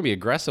if you're gonna be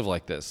aggressive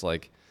like this,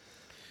 like.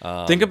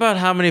 Think about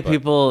how many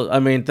people. I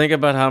mean, think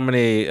about how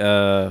many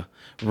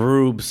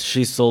rubes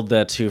she sold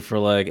that to for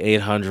like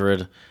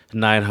 800,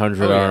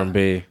 900 Oh, yeah.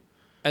 RMB.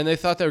 And they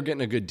thought they were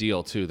getting a good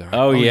deal too. They're like,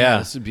 Oh, yeah.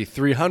 this would be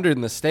 300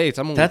 in the States.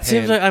 I'm only That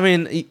paying seems like. I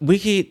mean, we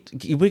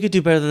could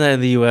do better than that in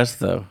the U.S.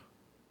 though.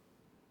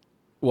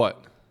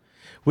 what?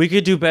 We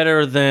could do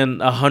better than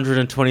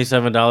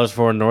 $127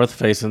 for a North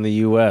Face in the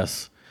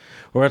U.S.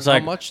 Where it's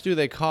like, How much do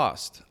they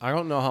cost? I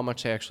don't know how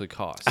much they actually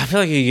cost. I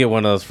feel like you could get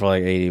one of those for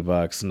like $80,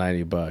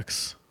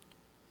 $90.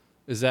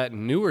 Is that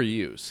new or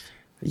used?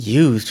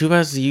 Used? Who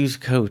buys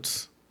used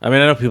coats? I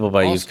mean, I know people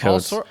buy used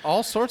coats.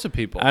 All sorts of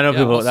people. I know Yeah,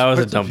 people. all That was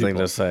a sorts of dumb thing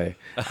people. to say.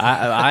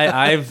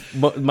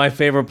 My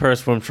favorite pair of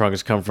swim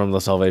trunks come from the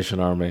Salvation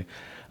Army.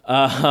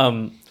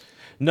 No.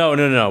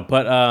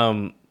 But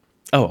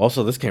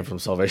also this came from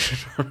Salvation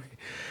Army.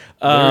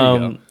 There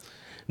you go.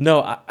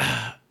 No,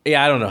 I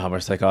don't know how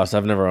much they cost.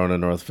 I've never owned a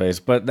North Face,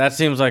 but that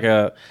seems like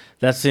a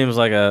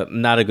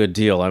not a good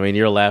deal. I mean,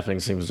 your laughing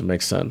seems to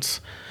make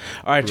sense.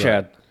 All right,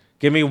 Chad,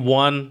 give me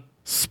one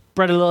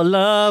Spread a little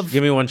love.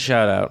 Give me one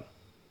shout out.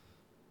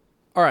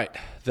 All right.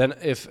 Then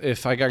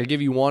if I got to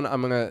give you one,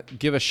 I'm going to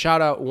give a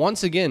shout out.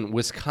 Once again,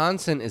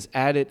 Wisconsin is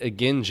at it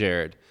again,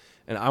 Jared.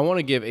 And I want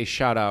to give a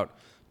shout out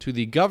to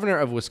the governor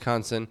of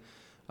Wisconsin.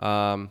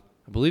 I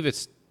believe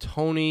it's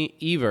Tony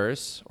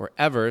Evers.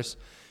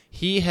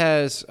 He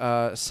has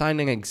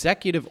signed an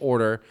executive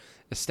order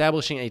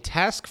establishing a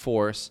task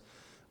force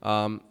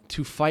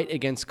to fight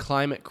against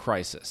climate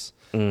crisis.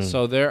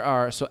 So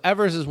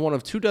Evers is one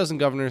of 24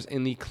 governors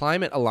in the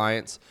Climate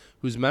Alliance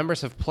whose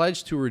members have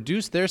pledged to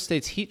reduce their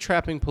state's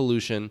heat-trapping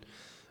pollution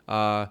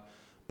by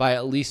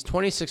at least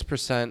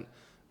 26%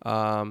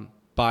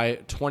 by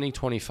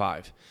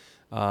 2025.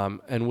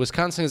 And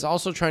Wisconsin is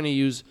also trying to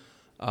use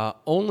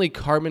only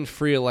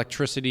carbon-free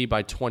electricity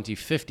by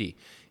 2050,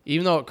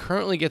 even though it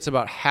currently gets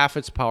about half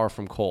its power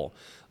from coal.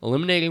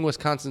 Eliminating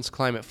Wisconsin's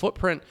climate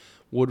footprint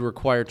would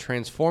require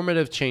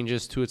transformative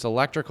changes to its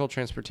electrical,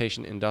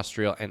 transportation,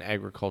 industrial, and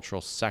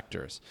agricultural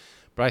sectors.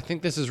 But I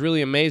think this is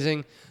really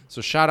amazing.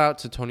 So shout out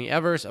to Tony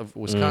Evers of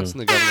Wisconsin,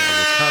 the governor of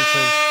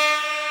Wisconsin,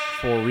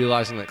 for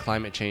realizing that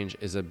climate change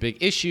is a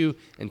big issue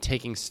and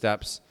taking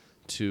steps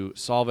to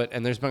solve it.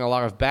 And there's been a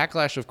lot of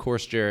backlash, of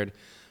course, Jared,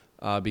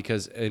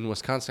 because in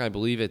Wisconsin, I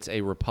believe it's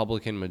a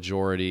Republican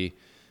majority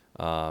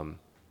government.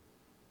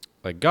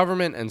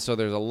 And so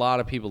there's a lot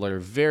of people that are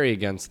very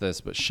against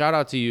this. But shout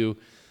out to you.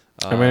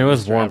 I mean, it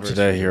was Mr. warm Evers.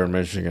 today here in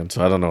Michigan,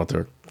 so I don't know what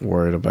they're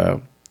worried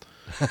about.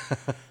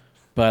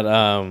 But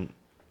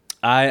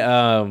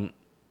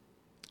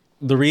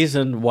the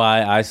reason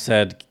why I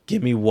said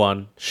give me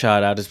one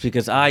shout out is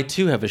because I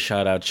too have a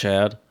shout out,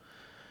 Chad.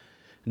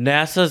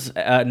 NASA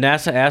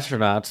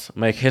astronauts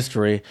make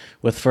history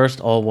with first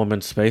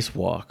all-woman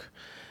spacewalk.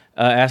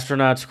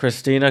 Astronauts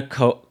Christina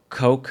Koch,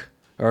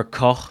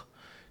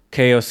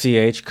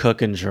 K-O-C-H,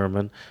 Cook in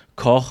German,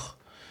 Koch,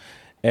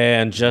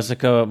 and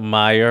Jessica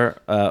Meyer,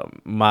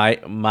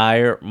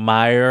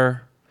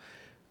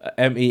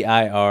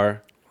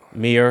 M-E-I-R,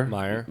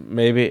 Meyer.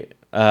 maybe,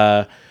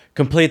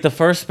 complete the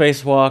first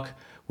spacewalk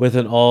with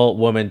an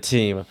all-woman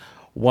team.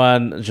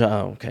 One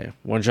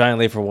giant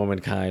leap for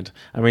womankind.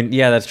 I mean,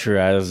 yeah, that's true.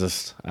 I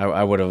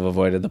would have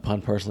avoided the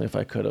pun personally if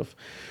I could have.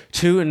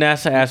 2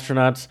 NASA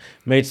astronauts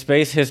made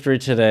space history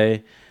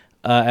today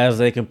as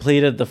they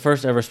completed the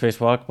first ever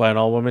spacewalk by an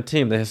all-woman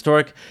team. The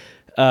historic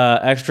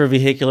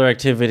extravehicular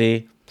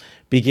activity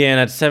began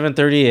at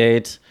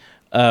 7:38,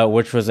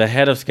 which was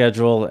ahead of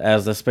schedule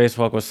as the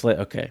spacewalk was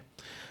Okay.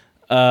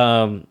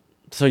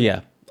 So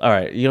yeah. All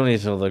right. You don't need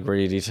to know the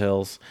gritty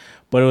details,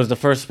 but it was the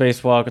first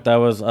spacewalk that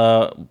was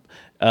an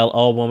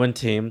all-woman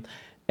team,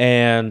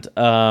 and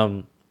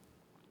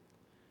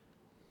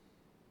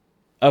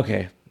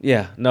okay.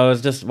 Yeah, no,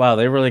 it's just wow.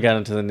 They really got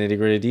into the nitty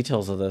gritty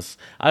details of this.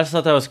 I just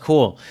thought that was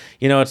cool.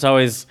 You know, it's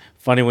always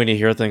funny when you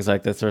hear things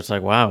like this, where it's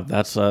like, wow,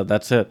 that's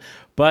it.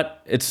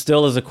 But it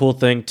still is a cool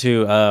thing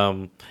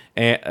to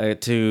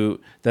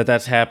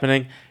that's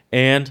happening,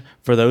 and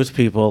for those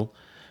people,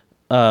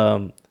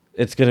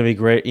 it's gonna be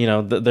great. You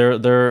know,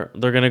 they're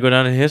gonna go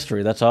down in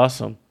history. That's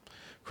awesome.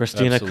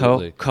 Christina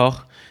Absolutely.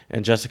 Koch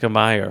and Jessica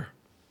Meyer.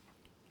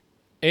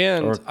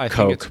 And Or I think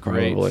Coke, it's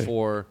great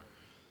probably.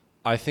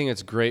 I think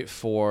it's great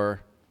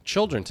for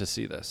children to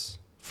see this,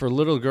 for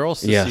little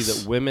girls to Yes. see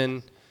that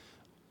women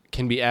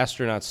can be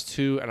astronauts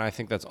too, and I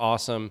think that's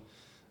awesome.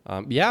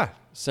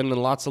 Sending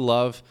lots of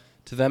love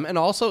to them, and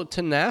also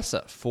to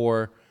NASA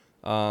for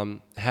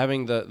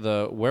having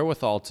the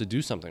wherewithal to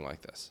do something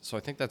like this. So I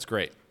think that's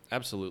great.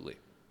 Absolutely.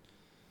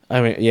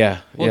 I mean,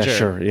 yeah, Well, yeah, Jared,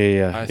 sure,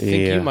 yeah. I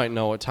think yeah. you might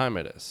know what time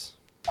it is.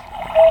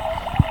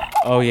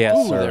 Oh yes,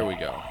 Ooh, sir. there we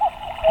go.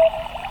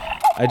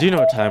 I do know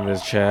what time it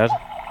is, Chad.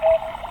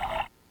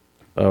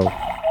 Oh,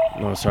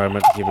 no, sorry, I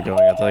meant to keep it going.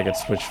 I thought I could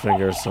switch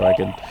fingers so I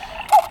could.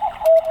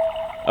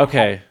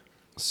 Okay,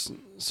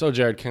 So,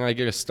 Jared, can I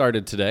get us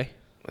started today?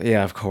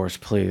 yeah, of course,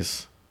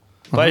 please.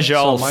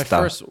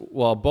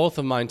 So both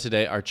of mine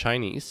today are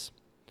Chinese.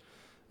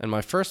 And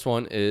my first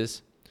one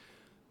is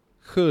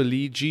He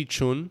Li Ji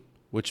Chun,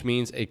 which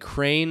means a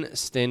crane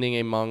standing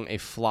among a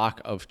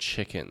flock of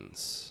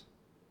chickens.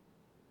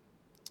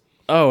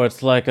 Oh,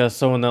 it's like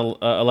someone that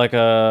like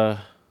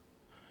a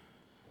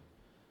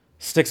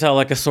sticks out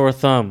like a sore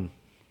thumb.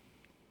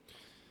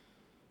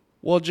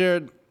 Well,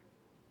 Jared,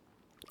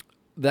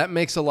 that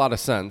makes a lot of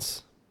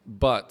sense,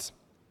 but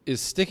is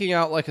sticking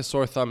out like a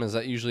sore thumb, is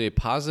that usually a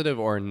positive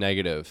or a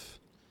negative?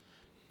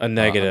 A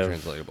negative.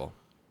 Untranslatable.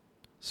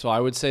 So I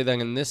would say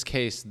then in this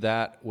case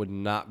that would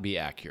not be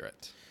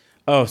accurate.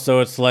 Oh,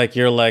 so it's like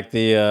you're like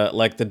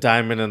the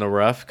diamond in the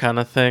rough kind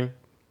of thing.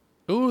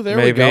 Ooh, there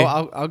Maybe. we go.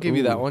 I'll give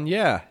you that one.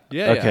 Yeah.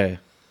 Okay.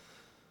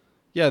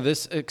 Yeah,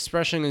 this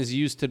expression is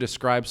used to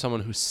describe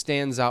someone who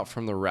stands out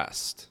from the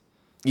rest.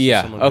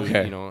 Yeah. Someone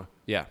Okay. Who,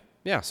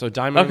 yeah. So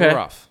diamond in Okay. the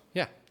rough.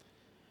 Yeah.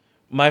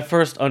 My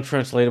first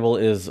untranslatable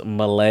is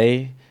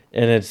Malay,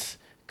 and it's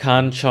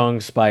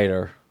Kanchong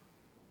spider.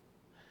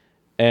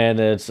 And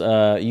it's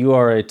you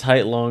are a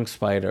tight long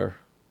spider.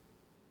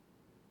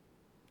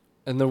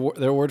 And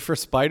their word for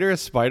spider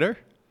is spider?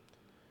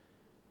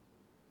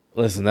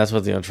 Listen, that's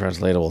what the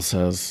untranslatable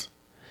says.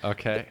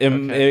 Okay.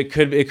 It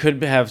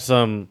could have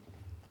some.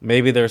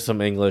 Maybe there's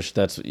some English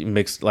that's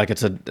mixed, like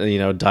it's a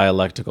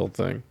dialectical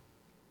thing.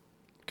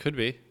 Could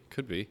be.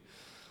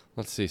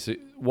 Let's see. So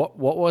what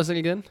was it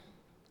again?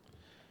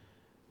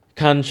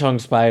 Kanchong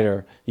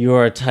spider, you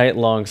are a tight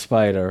long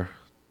spider.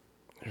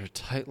 You're a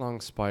tight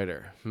long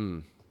spider.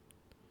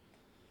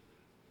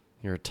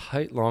 You're a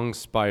tight long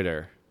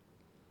spider.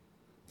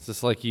 Is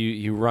this like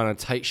you run a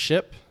tight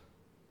ship?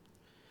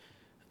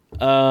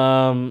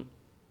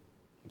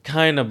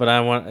 Kind of, but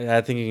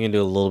I think you can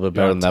do a little bit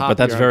better on than that. top- But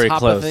that's you're on very top of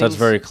close. That's things?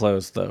 very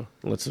close, though.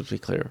 Let's just be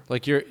clear.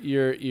 Like you're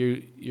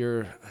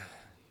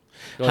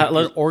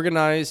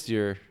organized.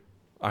 I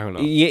don't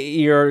know.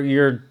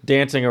 You're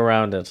dancing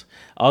around it.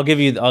 I'll give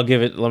it.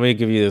 Let me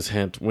give you this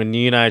hint. When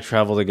you and I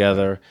travel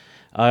together,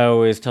 I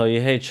always tell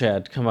you, "Hey,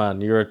 Chad, come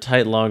on. You're a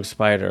tight, long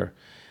spider.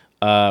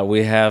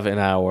 We have an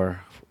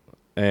hour,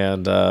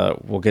 and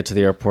we'll get to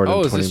the airport in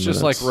 20 is this minutes."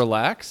 just like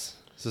relax?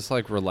 Is this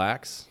like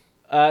relax?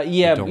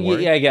 Yeah, don't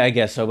worry? I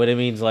guess so. But it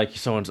means like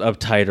someone's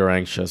uptight or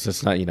anxious.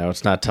 It's not,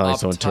 it's not telling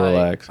someone to Uptight.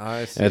 relax.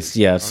 I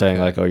see. It's saying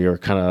Okay. like, oh, you're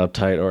kind of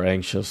uptight or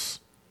anxious.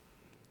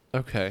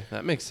 Okay,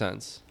 that makes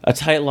sense. A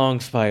tight, long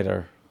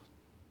spider.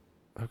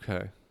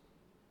 Okay.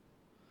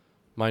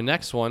 My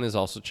next one is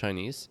also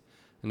Chinese,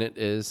 and it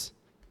is,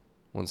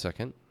 one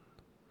second,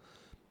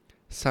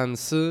 San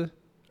Si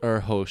Er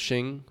Ho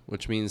Xing,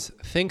 which means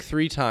think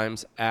 3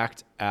 times,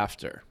 act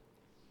after.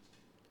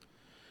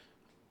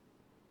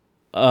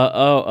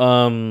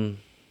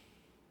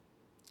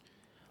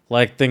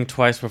 Like think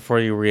twice before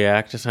you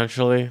react,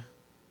 essentially.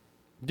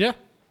 Yeah.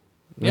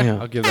 Yeah.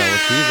 I'll give that one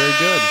to you. Very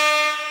good.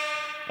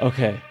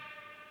 Okay.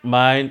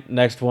 My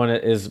next one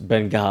is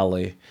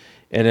Bengali,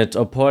 and it's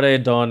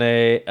Opore don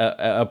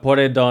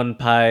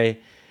pai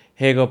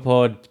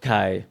hegopod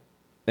kai,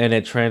 and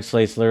it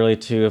translates literally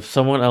to if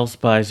someone else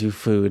buys you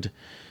food,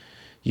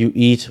 you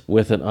eat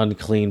with an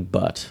unclean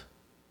butt.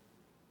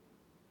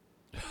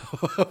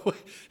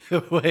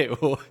 Wait,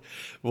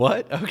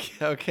 what?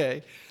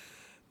 Okay.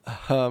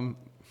 I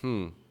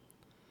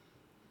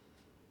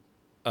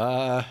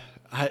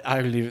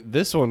don't even,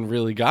 this one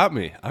really got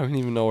me. I don't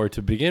even know where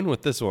to begin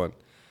with this one.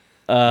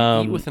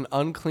 Eat with an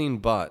unclean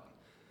butt.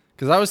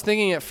 Because I was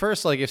thinking at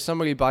first, like, if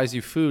somebody buys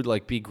you food,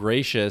 like, be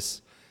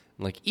gracious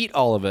and, like, eat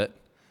all of it.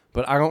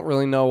 But I don't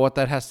really know what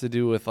that has to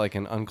do with, like,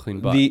 an unclean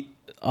butt.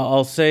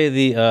 I'll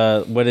say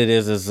what it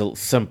is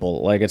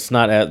simple. Like it's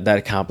not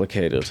that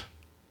complicated,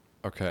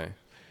 Okay.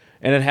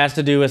 and it has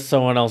to do with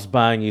someone else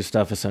buying you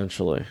stuff,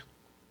 essentially.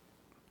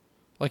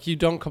 Like, you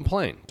don't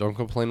complain. Don't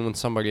complain when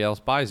somebody else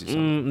buys you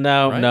something.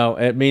 No, right? no,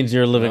 it means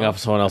you're living No? off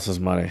someone else's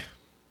money.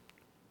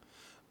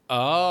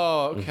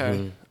 Oh,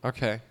 okay.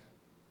 Okay.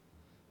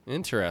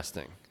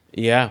 Interesting.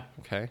 Yeah.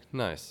 Okay,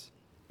 nice.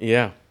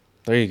 Yeah.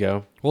 There you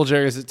go. Well,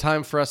 Jerry, is it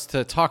time for us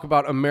to talk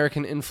about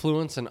American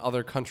influence and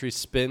other countries'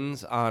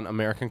 spins on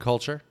American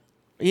culture?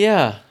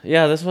 Yeah.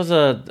 Yeah. This was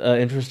a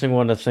interesting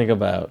one to think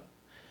about.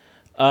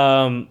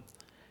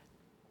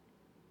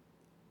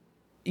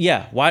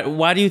 Yeah.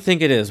 Why do you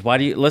think it is?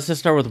 Let's just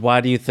start with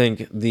why do you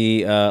think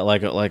the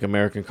like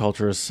American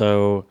culture is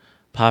so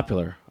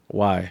popular?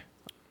 Why?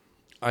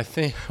 I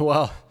think,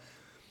 well,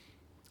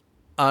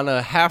 on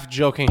a half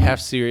joking, half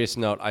serious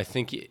note, I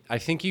think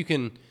you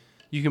can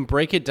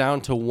break it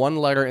down to one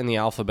letter in the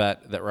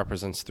alphabet that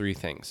represents three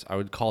things. I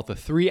would call it the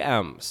three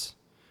M's.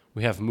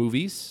 We have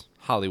movies,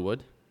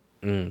 Hollywood.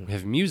 We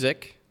have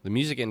music. The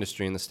music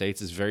industry in the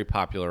States is very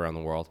popular around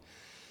the world.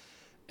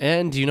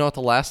 And do you know what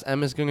the last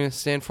M is going to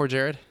stand for,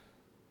 Jared?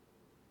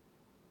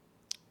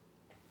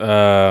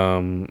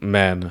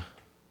 Men.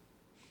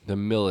 The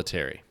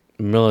military.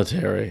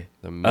 Military.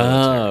 The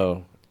military.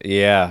 Oh,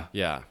 yeah.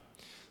 Yeah.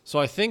 So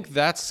I think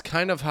that's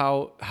kind of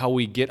how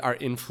we get our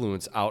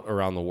influence out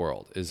around the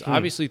world is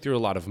obviously through a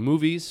lot of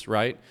movies,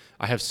 right?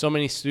 I have so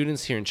many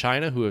students here in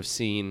China who have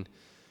seen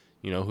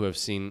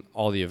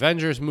all the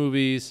Avengers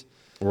movies,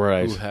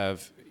 Right.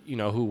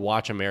 who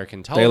watch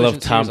American They television. love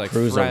Tom series like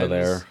Cruise over Friends.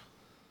 there.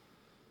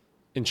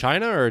 In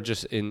China or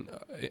just in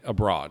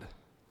abroad?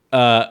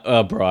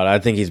 Abroad. I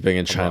think he's big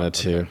in China Abroad,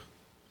 too.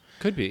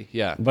 Could be,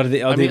 yeah. But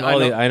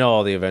I know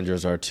all the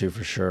Avengers are too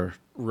for sure.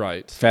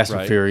 Right. Fast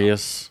right. and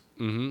Furious.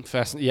 Mm-hmm.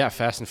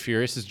 Fast and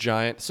Furious is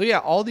giant. So yeah,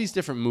 all these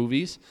different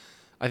movies.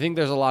 I think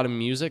there's a lot of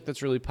music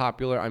that's really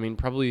popular. I mean,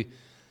 probably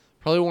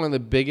one of the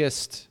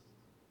biggest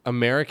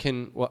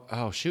American. Well,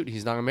 oh shoot,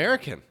 he's not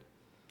American.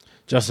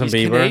 Justin He's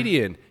Bieber.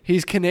 Canadian.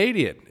 He's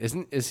Canadian,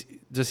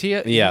 does he?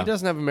 Yeah. He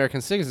doesn't have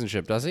American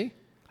citizenship, does he?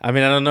 I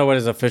mean, I don't know what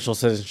his official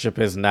citizenship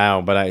is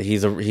now, but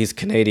he's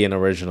Canadian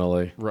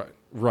originally.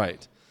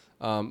 Right.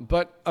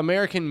 But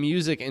American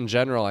music in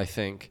general, I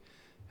think,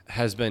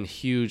 has been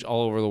huge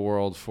all over the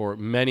world for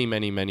many,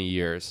 many, many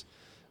years.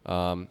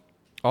 Let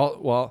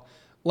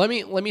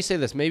me say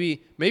this.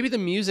 Maybe the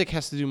music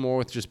has to do more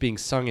with just being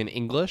sung in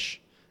English,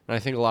 and I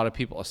think a lot of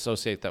people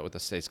associate that with the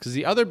States. Because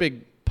the other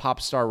big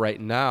pop star right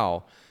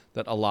now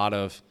that a lot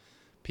of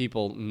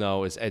people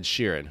know is Ed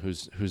Sheeran,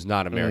 who's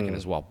not American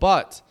as well.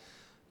 But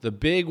the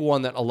big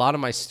one that a lot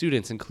of my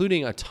students,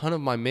 including a ton of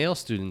my male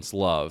students,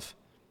 love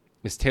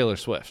is Taylor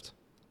Swift.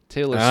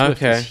 Taylor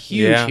Swift is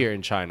huge here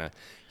in China.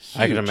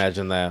 Huge. I can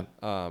imagine that.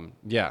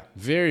 Yeah,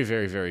 very,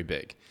 very, very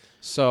big.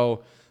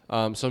 So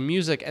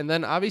music, and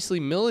then obviously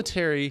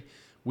military.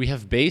 We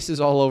have bases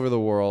all over the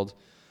world.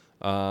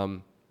 But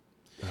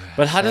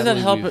how does that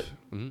help?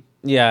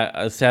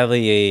 Yeah,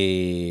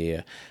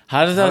 sadly,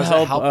 how does that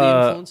help the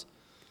influence?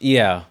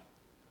 Yeah.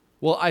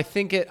 Well, I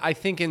think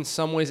in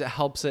some ways it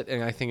helps it,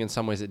 and I think in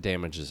some ways it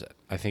damages it.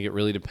 I think it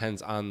really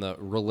depends on the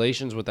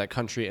relations with that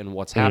country and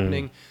what's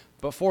happening.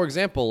 But for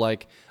example,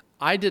 like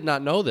I did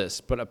not know this,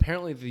 but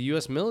apparently the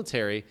U.S.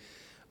 military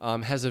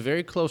has a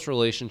very close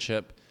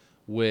relationship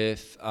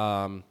with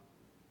the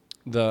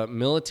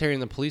military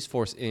and the police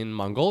force in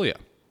Mongolia.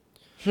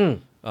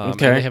 Okay. And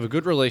they have a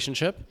good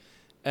relationship,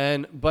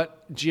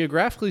 but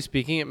geographically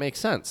speaking, it makes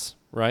sense,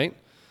 right?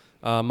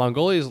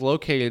 Mongolia is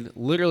located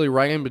literally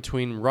right in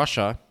between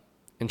Russia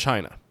and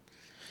China.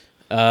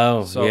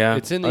 Oh, So yeah.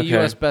 it's in the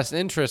U.S. best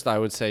interest, I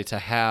would say, to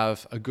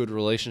have a good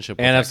relationship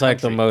with and that it's like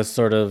the country. most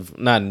sort of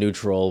not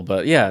neutral,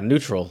 but yeah,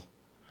 neutral.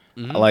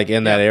 Like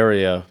in that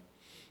area.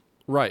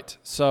 Right.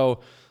 So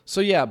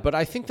yeah, but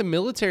I think the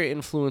military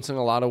influence in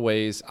a lot of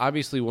ways,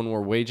 obviously when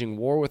we're waging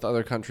war with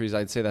other countries,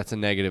 I'd say that's a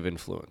negative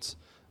influence.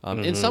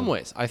 In some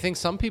ways. I think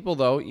some people,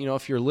 though,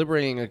 if you're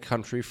liberating a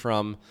country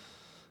from,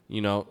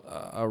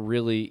 a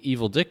really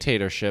evil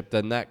dictatorship,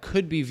 then that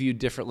could be viewed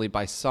differently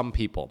by some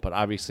people, but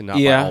obviously not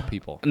by all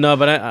people. No,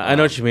 but I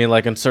know what you mean.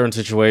 Like in certain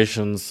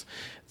situations,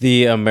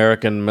 the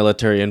American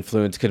military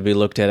influence could be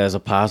looked at as a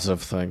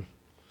positive thing.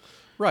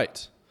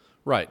 Right.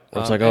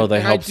 It's like, they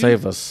helped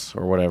save us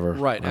or whatever.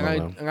 Right, I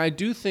don't know. and I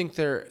do think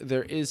there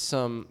is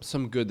some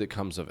good that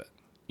comes of it.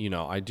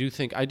 I do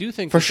think For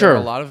that sure. there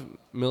are a lot of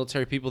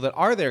military people that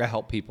are there to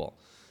help people,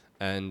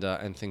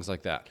 and things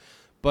like that.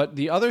 But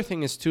the other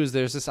thing is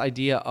there's this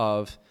idea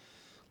of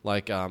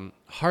like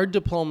hard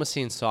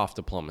diplomacy and soft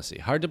diplomacy.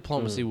 Hard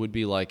diplomacy would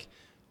be like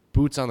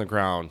boots on the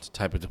ground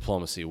type of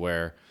diplomacy,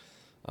 where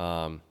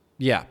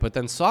but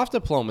then soft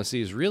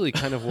diplomacy is really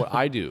kind of what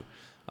I do.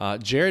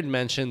 Jared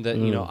mentioned that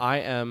I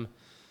am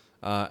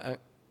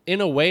in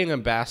a way an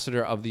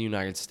ambassador of the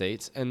United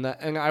States, and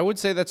I would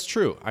say that's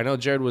true. I know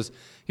Jared was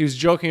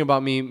joking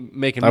about me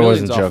making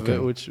millions off of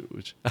it, which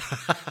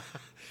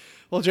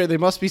well, Jared, they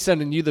must be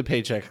sending you the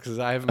paycheck because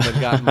I haven't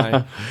been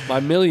gotten my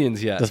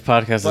millions yet. This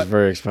podcast is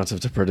very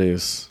expensive to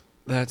produce.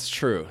 That's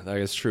true. That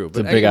is true. It's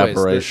a big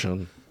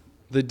operation.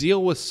 The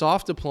deal with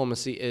soft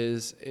diplomacy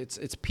is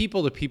it's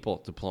people to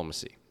people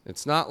diplomacy.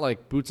 It's not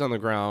like boots on the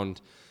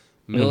ground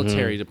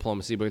military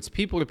diplomacy, but it's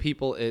people to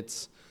people.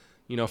 It's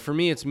for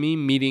me, it's me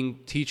meeting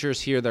teachers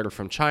here that are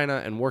from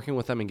China and working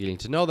with them and getting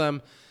to know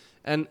them.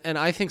 And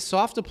I think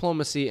soft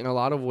diplomacy in a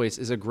lot of ways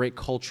is a great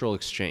cultural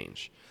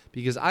exchange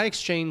because I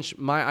exchange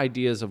my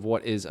ideas of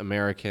what is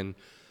American,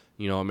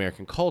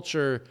 American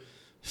culture,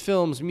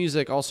 films,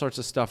 music, all sorts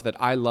of stuff that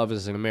I love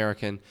as an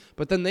American.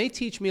 But then they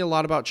teach me a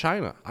lot about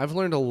China. I've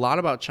learned a lot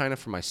about China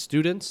from my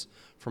students,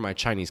 from my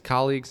Chinese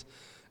colleagues.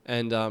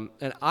 And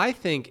I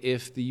think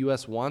if the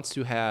U.S. wants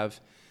to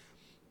have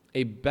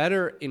a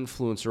better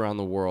influence around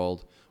the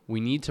world, we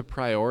need to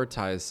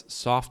prioritize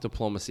soft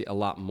diplomacy a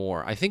lot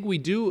more. I think we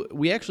do.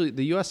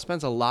 The U.S.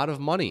 spends a lot of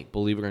money,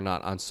 believe it or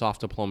not, on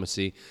soft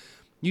diplomacy.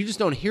 You just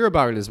don't hear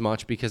about it as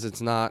much because it's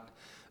not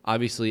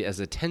obviously as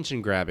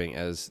attention grabbing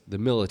as the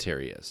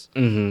military is.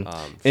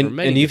 Mm-hmm.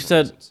 And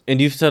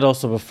you've said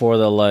also before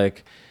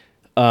that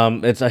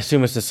I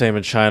assume it's the same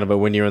in China, but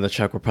when you were in the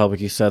Czech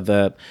Republic, you said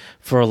that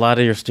for a lot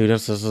of your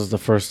students, this is the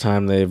first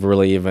time they've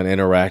really even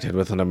interacted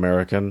with an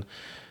American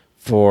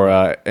for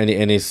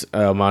any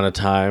amount of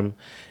time.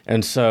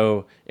 And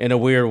so, in a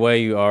weird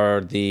way, you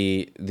are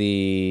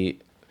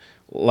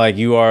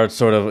you are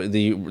sort of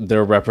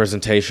their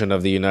representation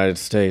of the United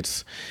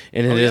States,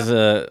 and it is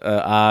a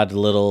odd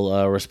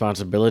little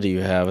responsibility you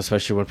have,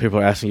 especially when people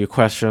are asking you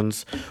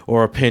questions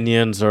or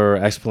opinions or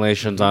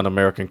explanations on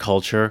American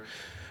culture,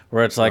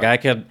 where it's like I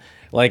could,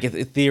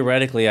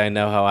 theoretically, I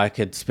know how I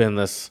could spin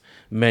this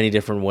many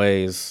different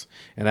ways,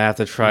 and I have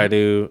to try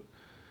to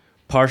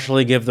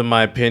partially give them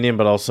my opinion,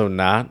 but also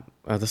not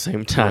at the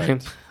same time.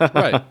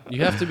 Right.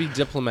 You have to be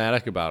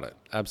diplomatic about it.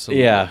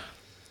 Absolutely.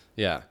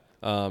 Yeah.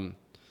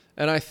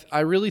 And I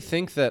really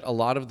think that a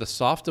lot of the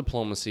soft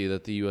diplomacy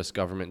that the U.S.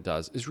 government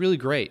does is really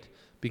great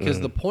because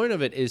the point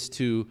of it is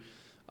to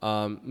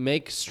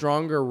make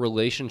stronger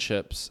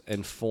relationships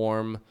and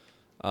form,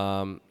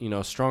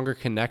 stronger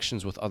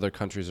connections with other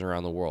countries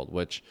around the world,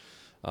 which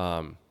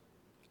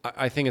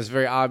I think is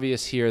very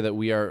obvious here that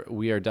we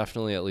are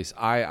definitely, at least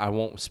I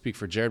won't speak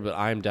for Jared, but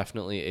I am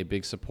definitely a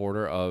big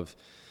supporter of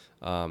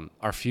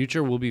our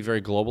future will be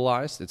very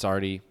globalized. It's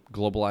already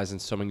globalized in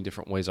so many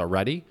different ways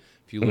already.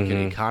 If you look at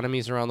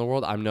economies around the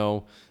world, I'm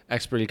no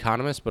expert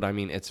economist, but I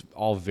mean, it's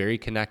all very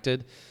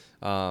connected.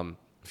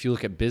 If you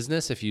look at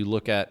business, if you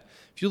look at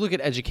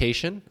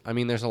education, I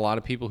mean, there's a lot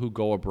of people who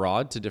go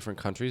abroad to different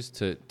countries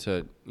to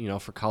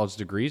for college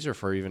degrees or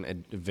for even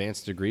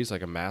advanced degrees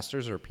like a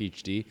master's or a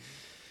PhD.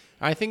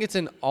 I think it's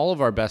in all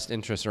of our best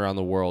interests around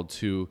the world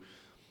to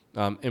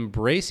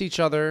embrace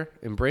each other,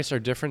 embrace our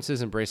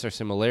differences, embrace our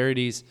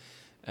similarities,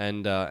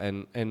 and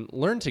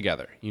learn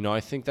together. I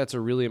think that's a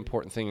really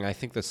important thing, and I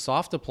think the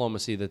soft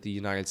diplomacy that the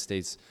United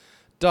States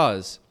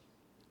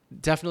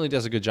definitely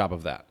does a good job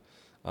of that.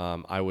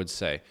 I would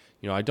say,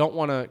 I don't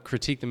want to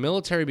critique the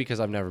military because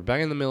I've never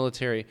been in the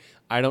military.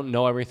 I don't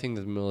know everything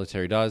that the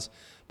military does,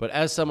 but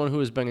as someone who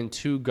has been in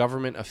 2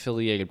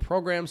 government-affiliated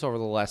programs over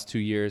the last 2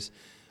 years,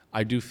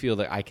 I do feel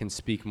that I can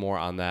speak more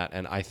on that,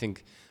 and I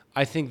think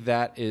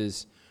that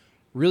is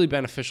really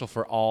beneficial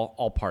for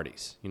all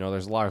parties.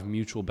 There's a lot of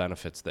mutual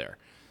benefits there.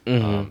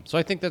 So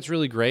I think that's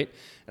really great,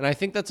 and I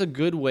think that's a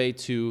good way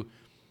to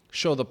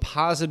show the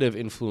positive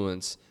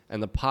influence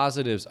and the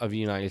positives of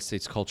United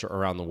States culture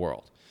around the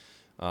world.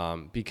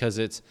 Because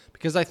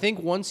I think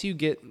once you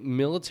get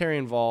military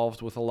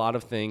involved with a lot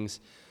of things,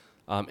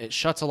 it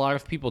shuts a lot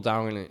of people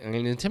down and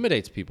it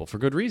intimidates people for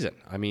good reason.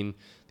 I mean,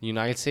 the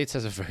United States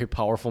has a very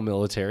powerful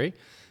military,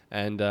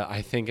 and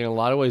I think in a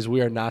lot of ways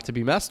we are not to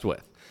be messed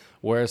with.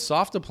 Whereas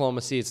soft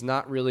diplomacy, it's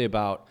not really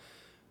about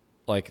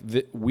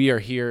we are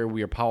here,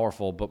 we are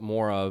powerful, but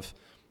more of,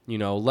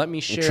 let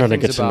me share. Trying to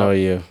get to know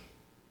you.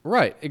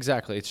 Right,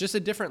 exactly. It's just a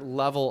different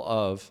level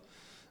of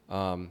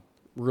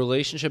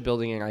relationship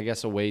building, and I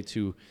guess a way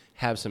to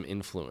have some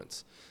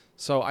influence.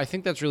 So I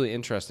think that's really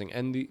interesting.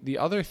 And the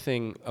other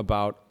thing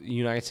about the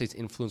United States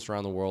influence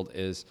around the world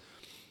is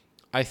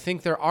I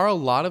think there are a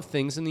lot of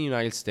things in the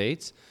United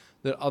States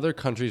that other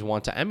countries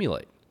want to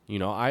emulate.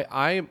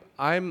 I'm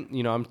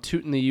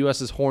tooting the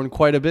U.S.'s horn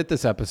quite a bit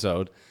this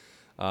episode,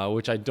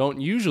 which I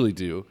don't usually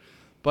do.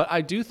 But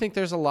I do think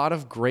there's a lot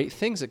of great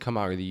things that come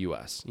out of the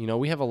U.S.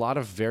 We have a lot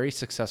of very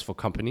successful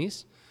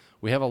companies.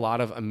 We have a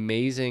lot of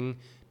amazing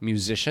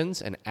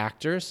musicians and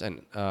actors.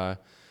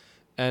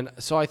 And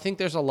so I think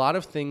there's a lot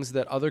of things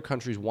that other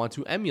countries want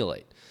to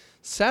emulate.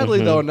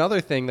 Sadly, though, another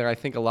thing that I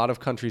think a lot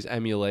of countries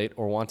emulate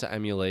or want to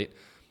emulate,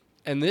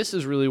 and this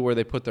is really where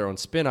they put their own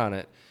spin on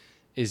it,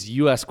 is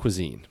U.S.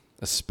 cuisine,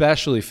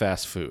 especially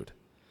fast food.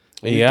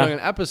 We've done an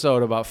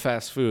episode about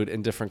fast food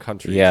in different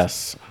countries.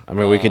 Yes. I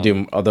mean, we could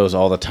do those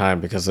all the time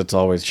because it's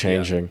always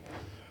changing.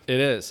 Yeah,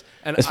 it is.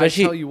 And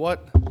especially, I tell you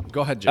what,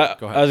 go ahead, Jim.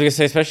 Go ahead. I was going to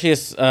say, especially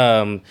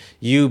as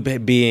you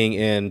being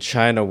in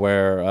China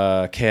where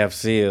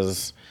KFC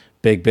is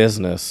big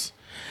business,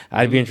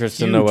 I'd be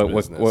interested to know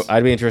what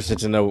I'd be interested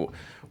to know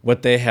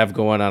what they have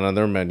going on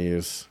their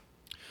menus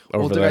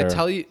over there. I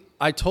tell you?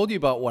 I told you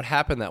about what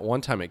happened that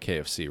one time at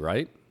KFC,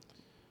 right?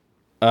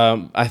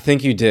 I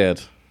think you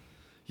did.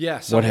 Yeah.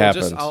 So what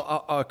happened? Just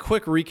a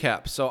quick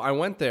recap. So I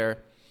went there,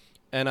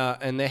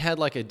 and they had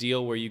a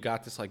deal where you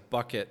got this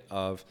bucket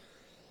of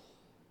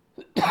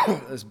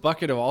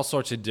all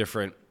sorts of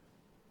different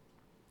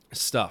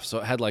stuff. So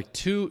it had like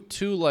two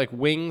like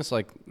wings,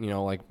 like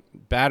like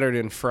battered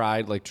and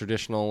fried, like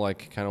traditional,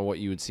 like kind of what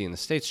you would see in the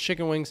States,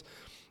 chicken wings.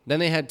 Then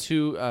they had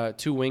two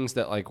wings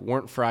that like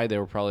weren't fried; they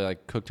were probably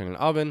like cooked in an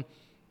oven.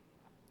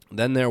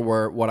 Then there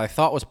were what I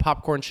thought was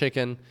popcorn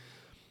chicken,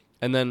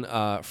 and then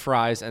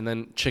fries, and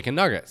then chicken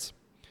nuggets.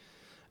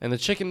 And the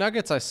chicken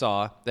nuggets I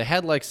saw, they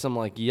had like some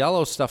like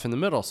yellow stuff in the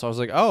middle. So I was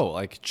like, oh,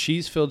 like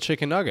cheese-filled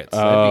chicken nuggets.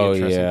 That'd be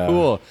interesting. Yeah.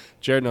 Cool.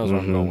 Jared knows where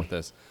I'm going with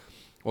this.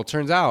 Well, it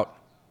turns out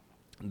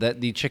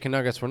that the chicken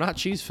nuggets were not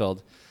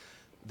cheese-filled.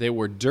 They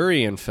were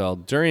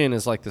durian-filled. Durian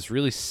is like this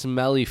really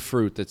smelly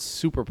fruit that's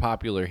super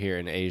popular here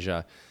in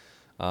Asia.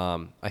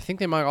 I think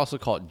they might also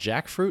call it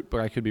jackfruit,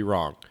 but I could be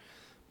wrong.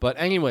 But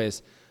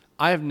anyways,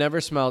 I have never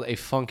smelled a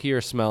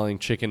funkier smelling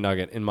chicken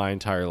nugget in my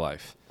entire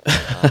life.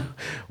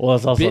 Well,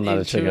 it's also Bit not a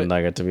into chicken it.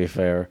 nugget, to be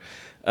fair.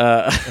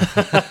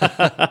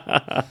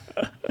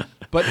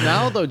 But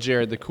now, though,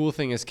 Jared, the cool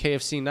thing is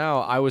KFC now,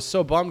 I was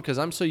so bummed because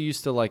I'm so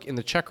used to, like, in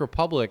the Czech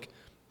Republic,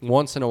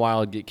 once in a while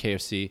I'd get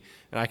KFC,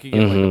 and I could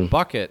get, like, a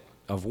bucket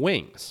of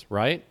wings,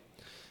 right?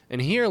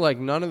 And here, like,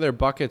 none of their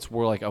buckets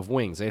were, like, of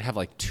wings. They'd have,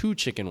 like, 2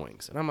 chicken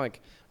wings. And I'm like,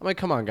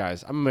 come on,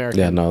 guys. I'm American.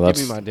 Yeah, no, Give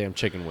that's- me my damn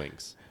chicken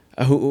wings.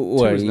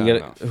 Wait, is not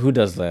enough. who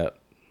does that?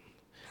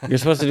 You're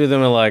supposed to do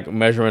them in like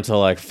measurements of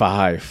like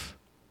 5.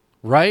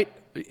 Right?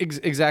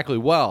 Exactly.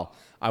 Well,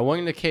 I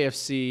went into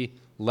KFC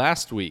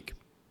last week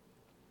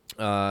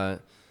to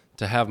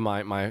have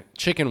my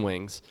chicken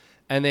wings,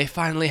 and they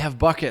finally have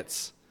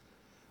buckets.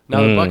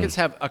 Now, the buckets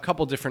have a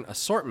couple different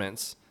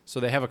assortments. So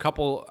they have a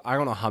couple, I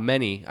don't know how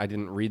many. I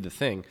didn't read the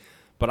thing.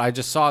 But I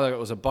just saw that it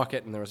was a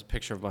bucket, and there was a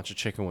picture of a bunch of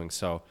chicken wings.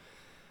 So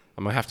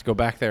I'm going to have to go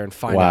back there and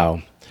find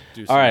Wow.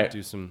 out. All right.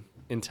 Do some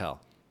intel.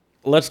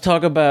 Let's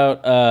talk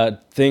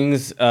about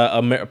things,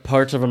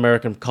 parts of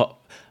American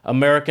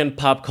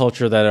pop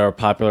culture that are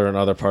popular in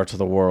other parts of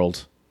the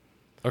world.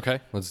 Okay,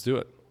 let's do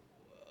it.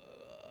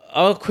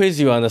 I'll quiz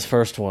you on this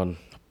first one.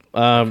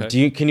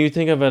 Okay. Can you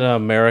think of an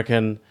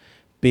American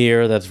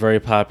beer that's very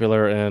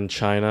popular in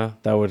China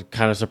that would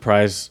kind of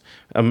surprise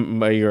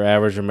your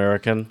average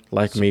American,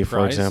 like me, for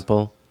Surprise?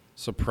 example?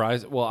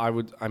 Surprise. Well,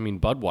 I mean,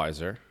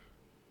 Budweiser.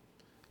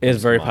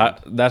 Is very mind.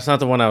 That's not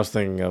the one I was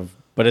thinking of.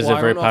 But is Well, it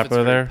I very don't know if it's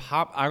popular very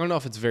there? I don't know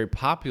if it's very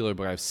popular,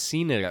 but I've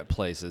seen it at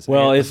places.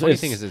 Well, And it's- the funny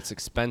it's- thing is it's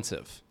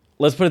expensive.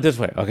 Let's put it this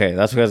way. Okay,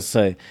 that's what I was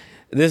going to say.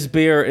 This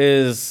beer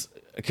is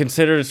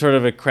considered sort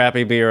of a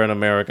crappy beer in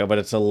America, but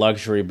it's a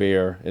luxury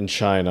beer in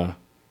China.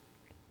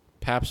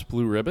 Pabst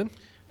Blue Ribbon?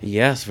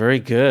 Yes, very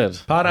good.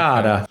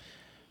 Parada.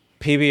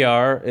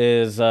 PBR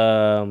is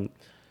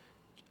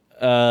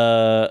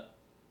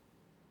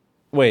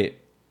wait,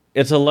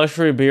 it's a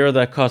luxury beer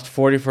that costs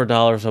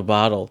 $44 a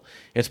bottle.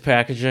 Its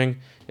packaging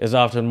is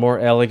often more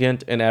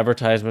elegant, and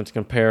advertisements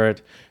compare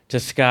it to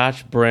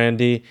Scotch,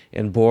 brandy,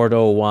 and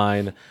Bordeaux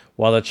wine.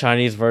 While the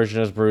Chinese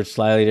version is brewed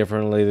slightly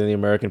differently than the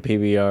American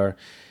PBR,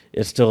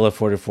 it's still a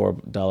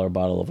 $44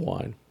 bottle of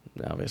wine,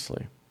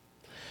 obviously.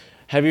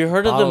 Have you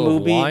heard of the Bottle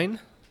of movie? wine?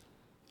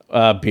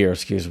 Beer,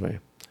 excuse me.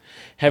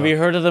 Have you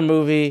heard of the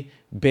movie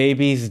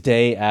Baby's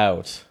Day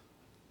Out?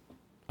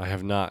 I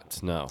have not,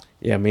 no.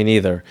 Yeah, me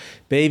neither.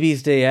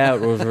 Baby's Day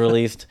Out was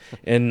released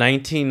in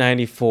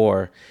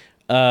 1994.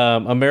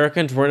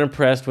 Americans weren't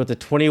impressed with the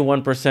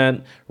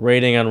 21%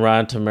 rating on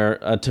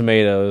Rotten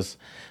Tomatoes.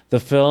 The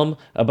film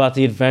about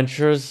the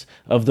adventures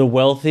of the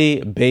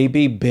wealthy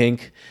baby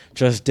Bink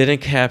just didn't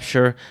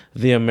capture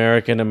the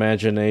American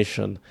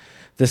imagination.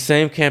 The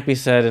same can't be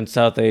said in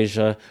South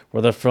Asia,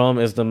 where the film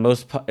is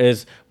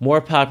is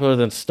more popular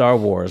than Star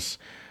Wars,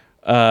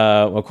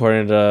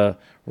 according to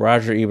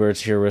Roger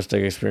Ebert's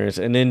heuristic experience.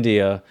 In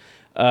India,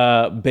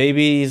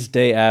 Baby's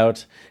Day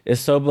Out is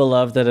so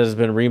beloved that it has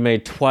been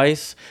remade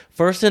twice.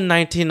 First in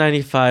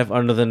 1995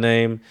 under the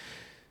name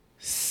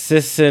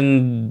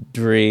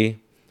Sisindri,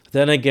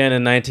 then again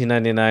in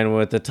 1999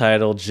 with the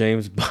title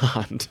James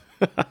Bond.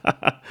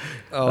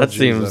 Oh, That geez,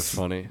 seems that's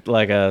funny.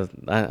 like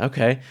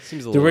okay.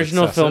 Seems a The little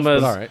original excessive, film but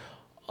has all right.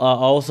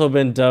 also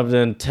been dubbed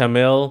in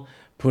Tamil,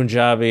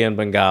 Punjabi, and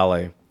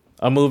Bengali.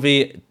 A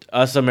movie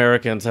us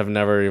Americans have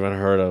never even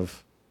heard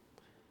of.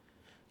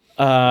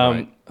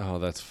 Right. Oh,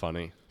 that's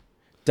funny.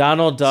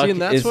 Donald Duck See,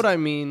 and that's is what I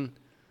mean.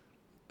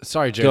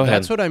 Sorry, Jared. Go ahead.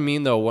 That's what I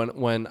mean, though,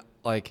 when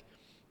like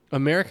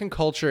American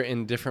culture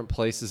in different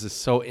places is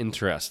so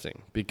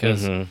interesting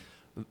because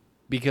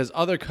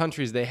other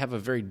countries, they have a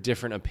very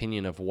different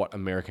opinion of what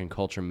American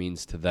culture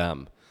means to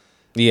them.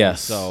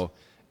 yes. So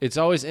it's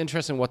always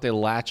interesting what they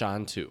latch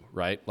onto,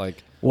 right?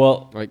 Like,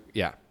 Well,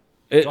 yeah.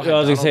 I Go was ahead,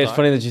 gonna say Donald it's Duck.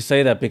 funny that you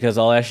say that because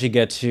I'll actually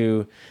get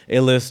to a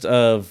list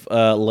of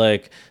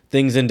like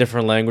things in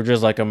different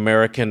languages, like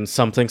American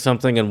something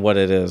something, and what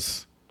it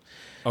is.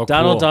 Oh,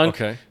 Donald cool. Duck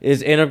Okay.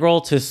 is integral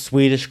to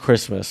Swedish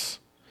Christmas.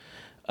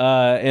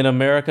 In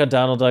America,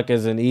 Donald Duck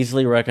is an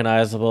easily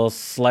recognizable,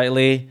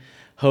 slightly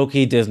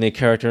hokey Disney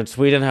character. In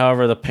Sweden,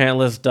 however, the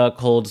pantless duck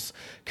holds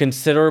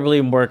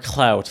considerably more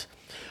clout.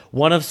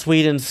 One of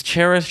Sweden's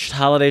cherished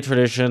holiday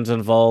traditions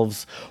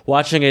involves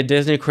watching a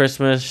Disney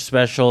Christmas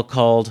special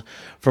called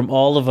From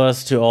All of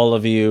Us to All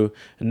of You,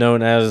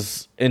 known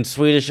as in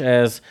Swedish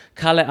as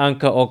Kalle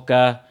Anka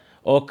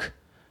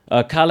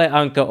Kalle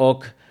Anka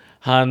och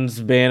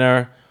Hans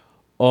Banner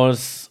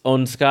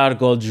Onskar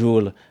God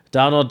Jul.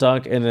 Donald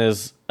Duck and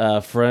his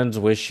friends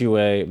wish you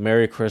a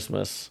Merry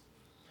Christmas,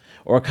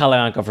 or Kalle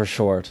Anka for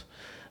short.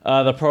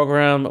 The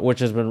program, which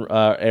has been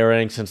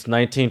airing since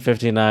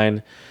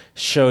 1959,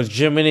 shows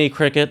Jiminy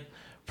Cricket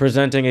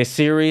presenting a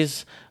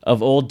series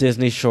of old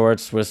Disney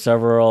shorts with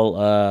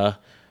several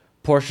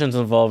portions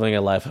involving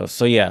a live host.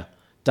 So yeah,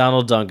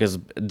 Donald Duck is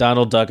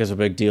a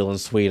big deal in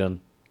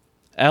Sweden.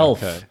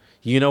 Elf. Okay.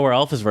 You know where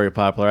Elf is very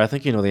popular. I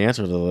think you know the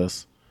answer to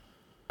this.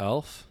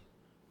 Elf?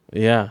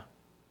 Yeah.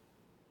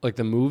 Like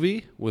the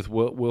movie with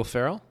Will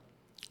Ferrell?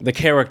 The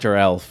character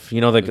Elf.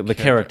 You know the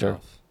character.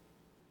 Elf.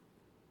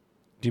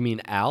 Do you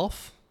mean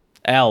Alf?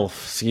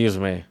 Elf, excuse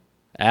me.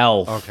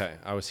 Elf. Okay,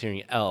 I was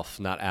hearing Elf,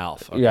 not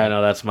Alf. Okay. Yeah, I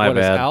know, that's my What,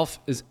 bad.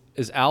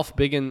 Is Alf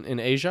big in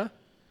Asia?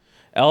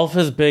 Elf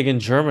is big in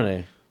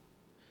Germany.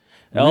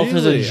 Elf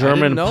is Really? a I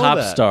German didn't know pop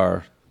that.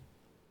 star.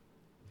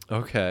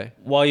 Okay.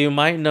 While you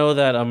might know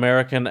that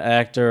American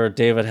actor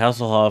David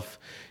Hasselhoff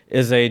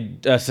is a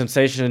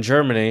sensation in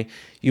Germany,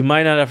 you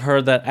might not have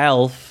heard that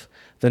Elf,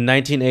 the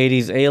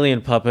 1980s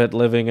alien puppet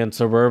living in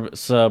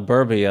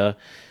suburbia,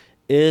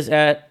 is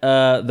at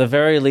the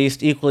very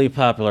least equally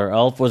popular.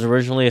 Elf was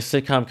originally a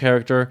sitcom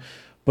character,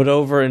 but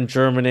over in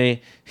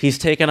Germany, he's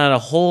taken on a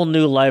whole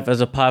new life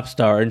as a pop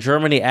star. In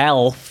Germany,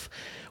 Elf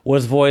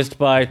was voiced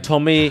by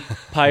Tommy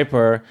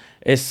Piper,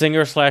 a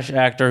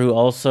singer/actor who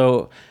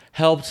also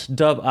helped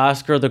dub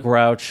Oscar the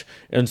Grouch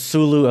and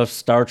Sulu of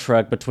Star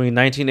Trek between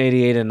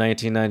 1988 and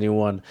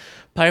 1991.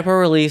 Piper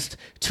released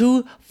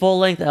 2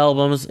 full-length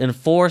albums and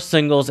 4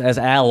 singles as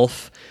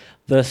Elf.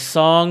 The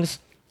songs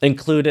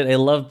included a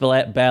love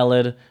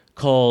ballad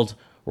called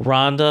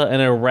Rhonda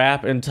and a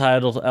rap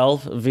entitled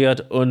Elf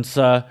wird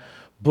unser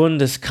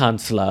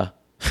Bundeskanzler,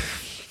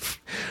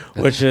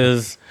 which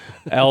is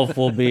Elf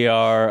will be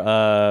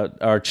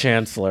our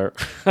chancellor.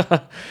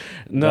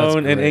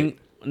 known in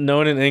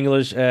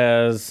English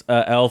as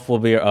Elf will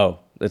be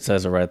it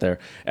says it right there.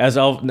 As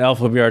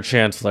Elf will be our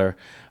chancellor.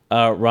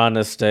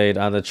 Rhonda stayed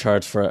on the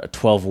charts for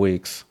 12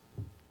 weeks.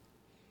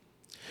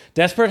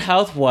 Desperate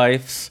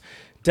Housewives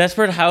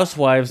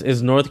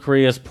is North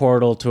Korea's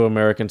portal to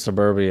American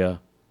suburbia.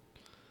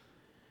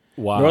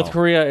 Wow. North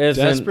Korea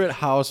isn't Desperate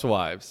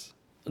Housewives.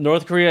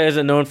 North Korea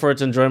isn't known for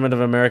its enjoyment of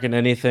American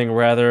anything.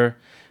 Rather,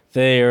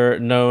 they are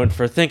known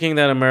for thinking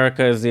that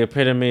America is the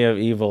epitome of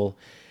evil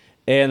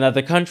and that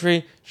the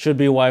country should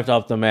be wiped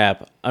off the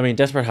map. I mean,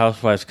 Desperate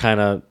Housewives kind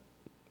of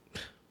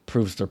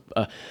proves their...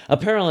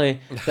 apparently,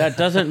 that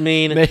doesn't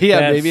mean Maybe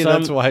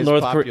that's why it's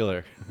North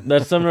popular.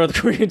 that some North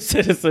Korean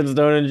citizens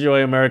don't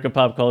enjoy American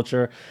pop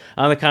culture.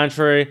 On the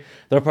contrary,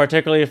 they're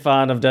particularly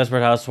fond of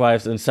Desperate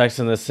Housewives and Sex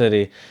and the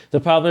City. The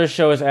popular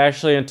show is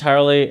actually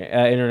entirely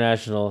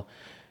international.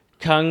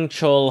 Kang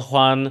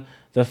Chol-hwan,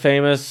 the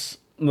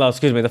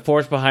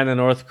force behind the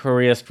North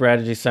Korea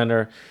Strategy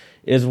Center,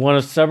 is one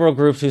of several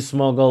groups who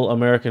smuggle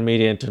American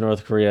media into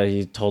North Korea,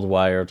 he told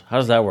Wired. How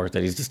does that work,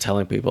 that he's just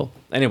telling people?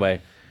 Anyway,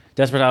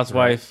 Desperate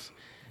Housewives,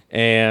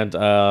 and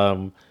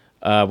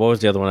what was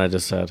the other one I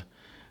just said?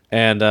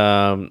 And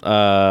Desperate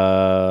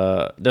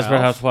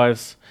Elf?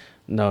 Housewives.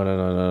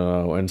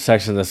 No. And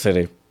Sex and the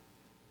City.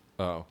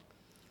 Oh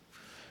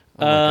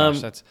my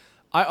gosh,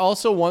 I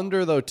also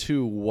wonder though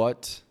too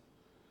what,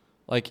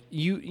 like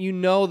you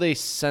know they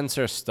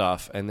censor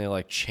stuff and they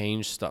like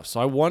change stuff. So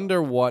I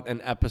wonder what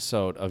an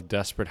episode of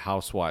Desperate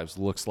Housewives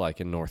looks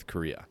like in North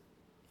Korea.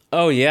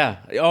 Oh yeah,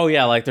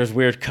 like there's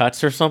weird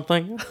cuts or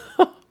something.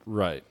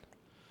 Right.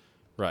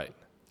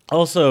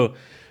 Also,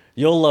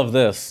 you'll love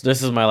this.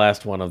 This is my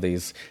last one of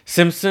these.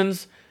 Spain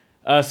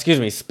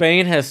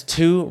has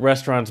 2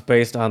 restaurants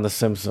based on The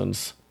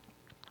Simpsons.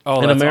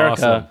 Oh, In that's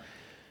America, awesome.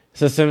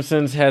 The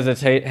Simpsons has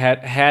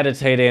had its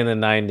heyday in the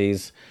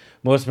 90s.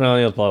 Most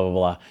millennials, blah, blah,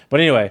 blah.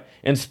 But anyway,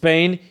 in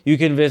Spain, you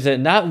can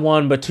visit not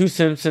 1, but 2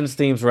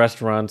 Simpsons-themed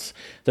restaurants.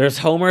 There's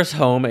Homer's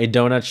Home, a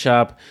donut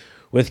shop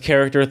with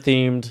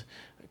character-themed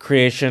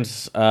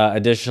creations.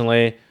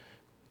 Additionally,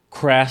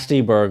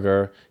 Krusty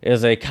Burger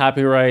is a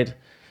copyright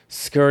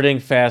skirting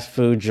fast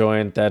food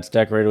joint that's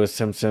decorated with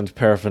Simpsons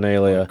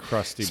paraphernalia.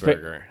 Krusty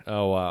Burger.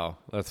 Oh wow,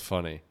 that's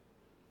funny.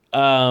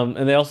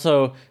 And they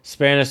also,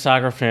 Spanish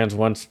soccer fans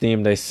once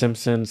themed a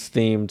Simpsons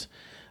themed,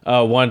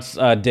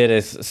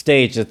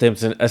 staged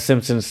a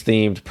Simpsons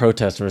themed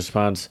protest in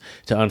response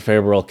to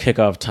unfavorable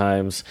kickoff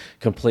times,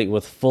 complete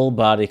with full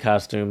body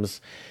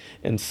costumes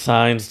and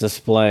signs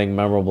displaying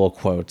memorable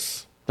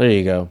quotes. There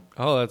you go.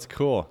 Oh, that's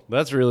cool.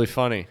 That's really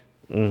funny.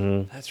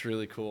 Mm-hmm. That's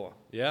really cool.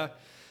 Yeah.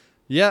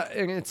 Yeah,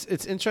 and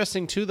it's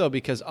interesting too though,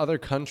 because other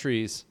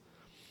countries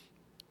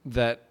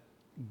that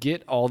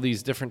get all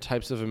these different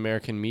types of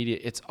American media,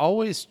 it's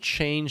always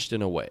changed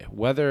in a way.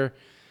 Whether,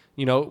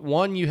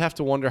 one, you have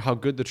to wonder how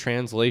good the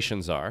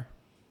translations are.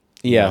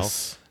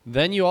 Yes.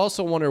 Then you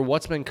also wonder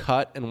what's been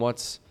cut and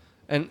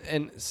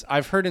And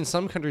I've heard in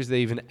some countries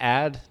they even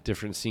add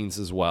different scenes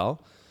as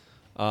well.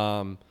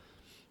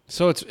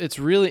 So it's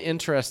really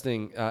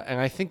interesting, and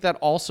I think that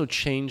also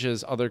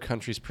changes other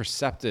countries'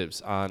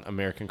 perspectives on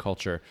American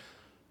culture.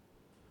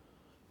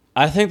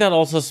 I think that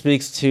also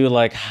speaks to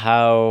like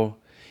how,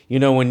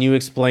 when you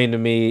explain to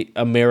me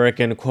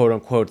American quote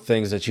unquote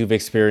things that you've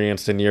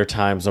experienced in your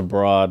times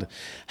abroad,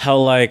 how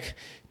like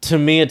to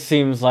me it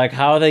seems like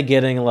how are they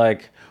getting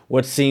like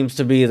what seems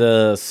to be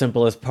the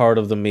simplest part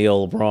of the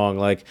meal wrong?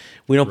 Like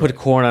we don't put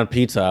corn on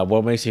pizza.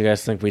 What makes you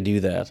guys think we do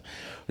that?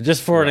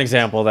 Just for an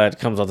example that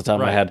comes off the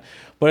top of my head,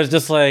 but it's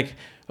just like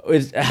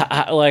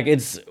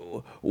it's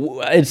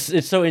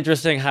so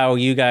interesting how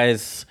you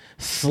guys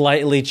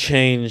slightly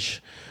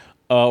change.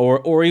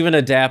 Or even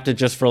adapt it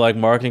just for like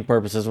marketing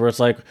purposes, where it's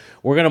like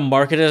we're gonna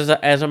market it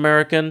as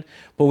American,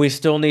 but we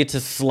still need to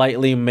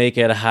slightly make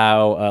it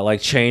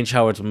change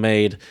how it's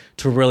made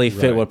to really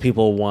fit what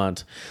people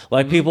want.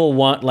 Like people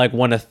want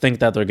to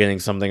think that they're getting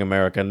something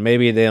American.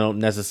 Maybe they don't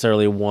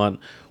necessarily want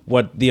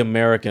what the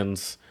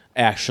Americans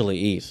actually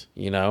eat.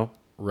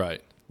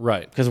 Right.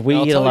 Because we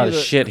eat a lot of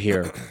shit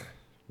here.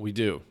 We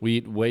do. We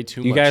eat way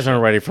too much. You guys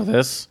aren't ready for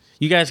this.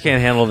 You guys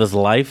can't handle this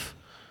life.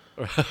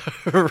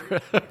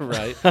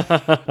 Right.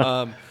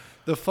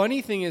 The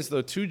funny thing is,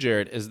 though, too,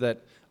 Jared, is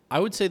that I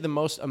would say the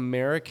most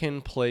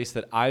American place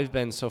that I've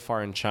been so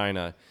far in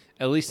China,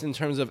 at least in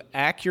terms of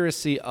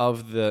accuracy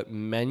of the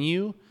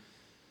menu,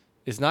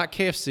 is not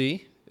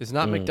KFC, is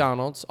not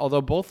McDonald's,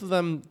 although both of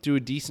them do a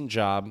decent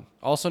job.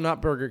 Also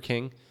not Burger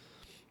King.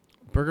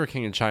 Burger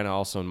King in China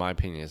also, in my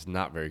opinion, is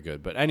not very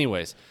good. But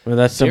anyways. Well,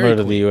 that's similar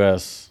to the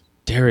U.S.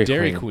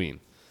 Dairy Queen.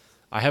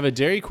 I have a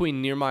Dairy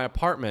Queen near my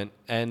apartment,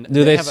 and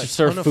do they have a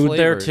serve ton of food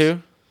there flavors.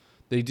 too?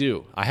 They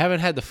do. I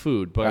haven't had the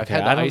food, but I've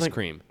had the ice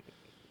cream.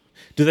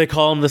 Do they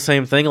call them the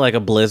same thing, like a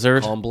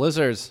blizzard? Call them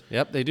blizzards.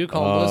 Yep, they do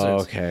call them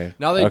blizzards. Okay.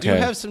 Now they do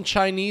have some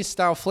Chinese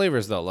style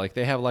flavors though. Like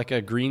they have like a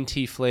green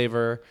tea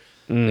flavor.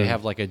 They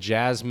have like a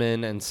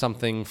jasmine and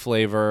something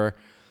flavor.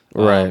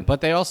 Right. But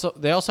they also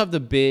have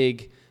the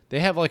big. They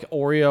have like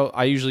Oreo.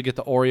 I usually get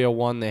the Oreo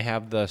one. They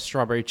have the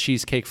strawberry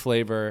cheesecake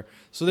flavor.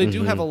 So they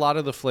do have a lot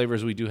of the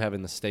flavors we do have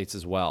in the States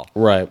as well.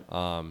 Right.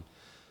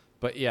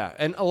 But yeah,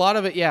 and a lot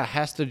of it,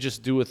 has to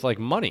just do with like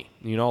money.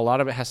 A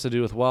lot of it has to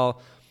do with,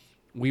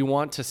 we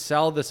want to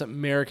sell this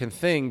American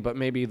thing, but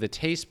maybe the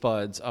taste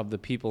buds of the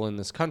people in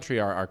this country,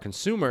 our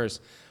consumers,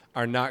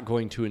 are not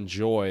going to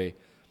enjoy,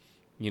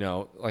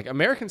 like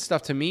American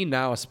stuff to me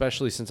now,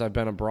 especially since I've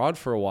been abroad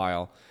for a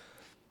while.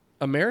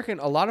 A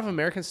lot of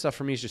American stuff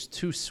for me is just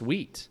too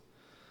sweet.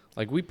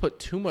 Like we put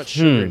too much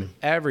sugar in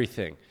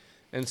everything.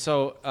 And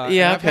so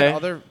I've had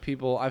other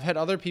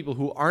people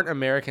who aren't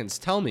Americans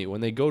tell me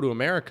when they go to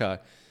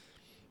America,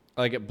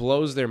 like it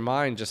blows their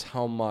mind just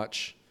how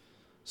much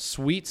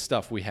sweet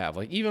stuff we have.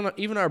 Like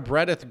even our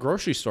bread at the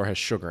grocery store has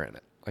sugar in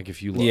it. Like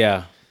if you look.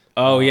 Yeah.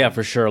 Oh yeah,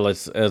 for sure.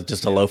 Let's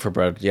just a loaf of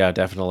bread. Yeah,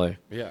 definitely.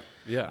 Yeah.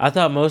 Yeah. I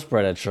thought most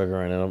bread had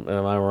sugar in it.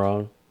 Am I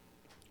wrong?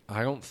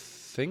 I don't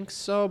think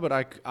so, but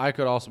I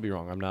could also be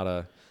wrong. I'm not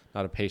a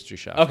pastry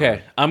chef.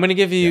 Okay, I'm going to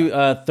give you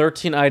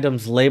 13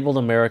 items labeled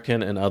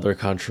American in other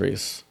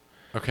countries.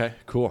 Okay,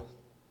 cool.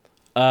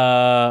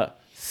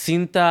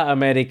 Cinta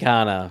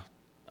Americana,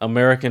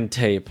 American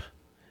tape.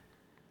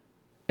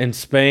 In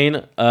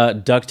Spain,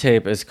 duct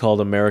tape is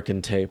called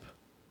American tape.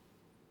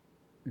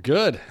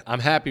 Good. I'm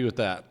happy with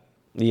that.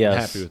 Yes. I'm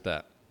happy with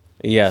that.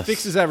 Yes.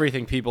 Fixes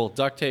everything, people.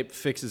 Duct tape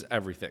fixes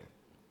everything.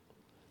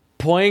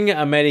 Point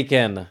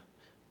Americain.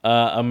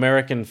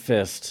 American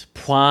fist.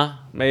 Point,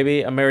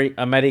 maybe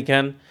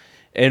American.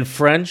 In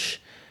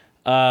French,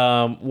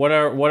 what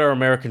are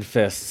American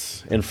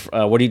fists?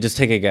 What do you just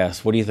take a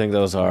guess? What do you think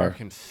those are?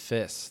 American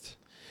fist.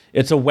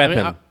 It's a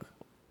weapon.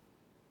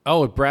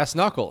 Brass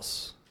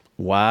knuckles.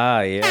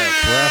 Wow, yeah.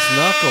 Brass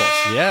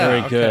knuckles. Yeah.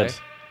 Very good.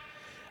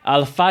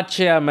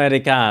 Alface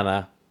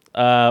Americana.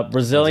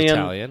 Brazilian.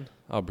 Italian.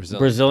 Oh, Brazilian.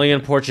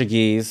 Brazilian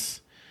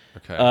Portuguese.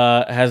 Okay.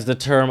 Has the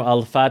term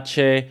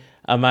alface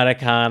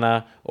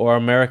Americana or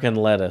American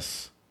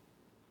lettuce.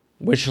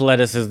 Which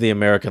lettuce is the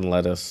American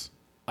lettuce?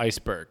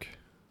 Iceberg.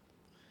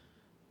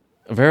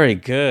 Very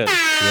good.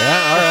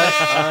 Yeah,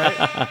 all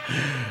right.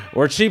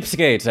 We're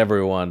cheapskates,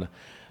 everyone.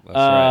 That's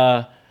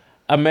right.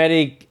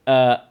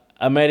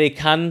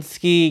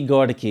 Amerikansky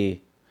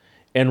Gorky.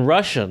 In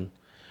Russian,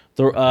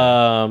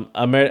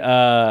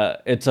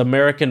 it's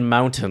American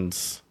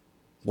mountains.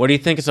 What do you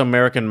think is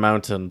American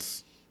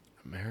mountains?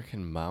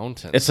 American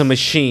mountains. It's a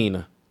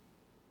machine.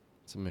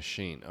 It's a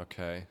machine.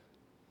 Okay.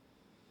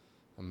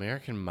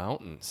 American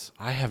mountains.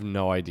 I have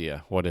no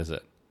idea. What is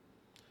it?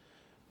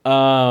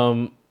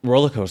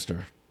 Roller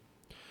coaster.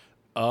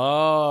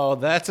 Oh,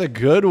 that's a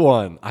good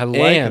one. I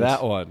like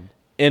that one.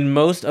 In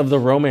most of the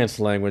Romance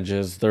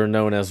languages, they're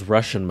known as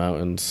Russian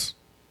mountains.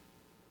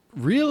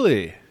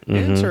 Really?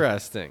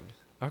 Interesting.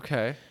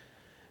 Okay.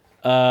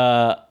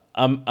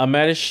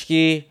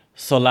 Ameriški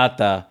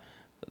solata.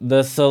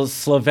 The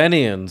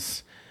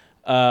Slovenians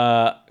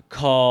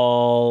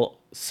call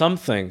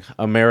something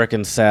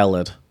American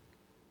salad.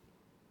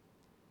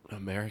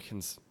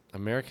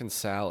 American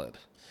salad.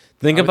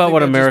 Think I would about think what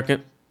that just-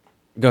 American.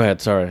 Go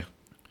ahead. Sorry.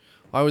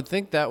 I would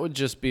think that would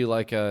just be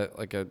like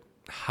a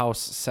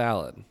house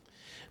salad.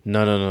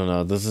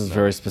 No. This is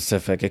very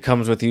specific. It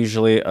comes with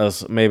usually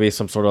maybe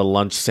some sort of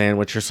lunch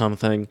sandwich or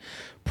something.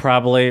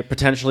 Probably,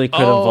 potentially could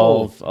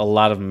involve a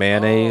lot of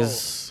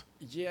mayonnaise.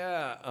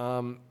 Yeah.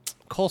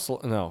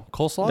 Coleslaw. No,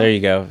 coleslaw. There you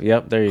go.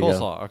 Yep, there you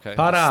Coleslaw. Okay.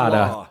 Parada.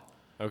 Slaw.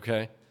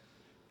 Okay.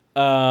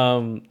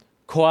 go.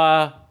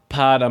 Qua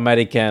pad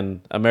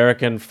American,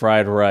 American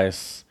fried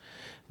rice.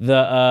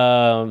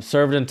 The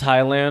served in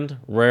Thailand,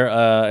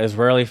 is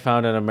rarely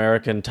found in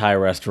American Thai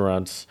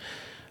restaurants.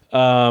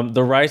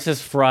 The rice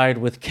is fried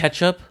with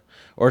ketchup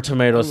or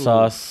tomato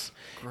sauce.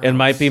 It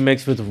might be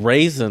mixed with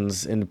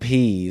raisins and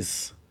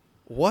peas.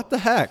 What the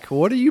heck?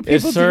 What are you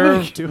people It's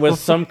served with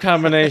some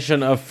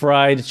combination of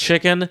fried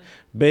chicken,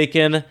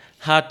 bacon,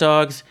 hot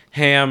dogs,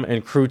 ham,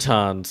 and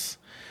croutons.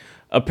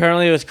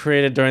 Apparently, it was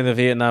created during the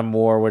Vietnam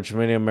War, when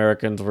many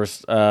Americans were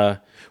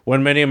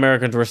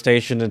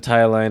stationed in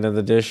Thailand, and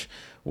the dish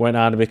went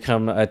on to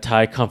become a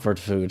Thai comfort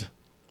food.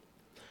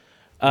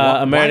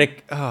 Oh man.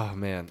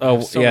 I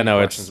have so many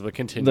questions, but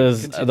continue.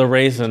 The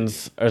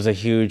raisins is a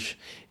huge.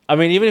 I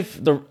mean, even if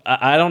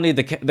I don't need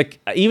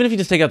even if you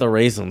just take out the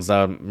raisins,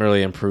 that would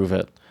really improve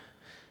it.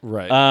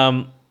 Right.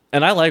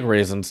 And I like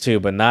raisins too,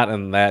 but not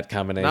in that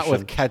combination. Not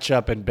with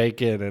ketchup and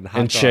bacon and hot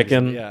and dogs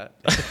chicken, yeah.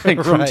 and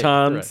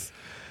croutons.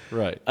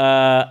 Right.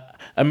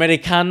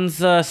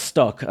 Amerikanza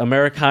stock,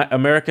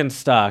 American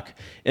stock.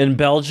 In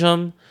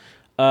Belgium,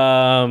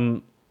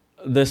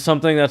 there's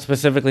something that's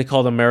specifically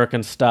called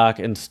American stock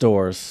in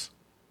stores.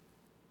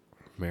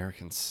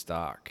 American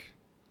stock.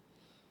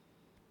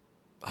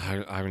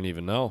 I don't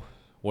even know.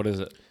 What is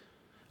it?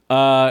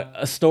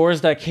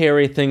 Stores that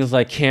carry things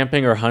like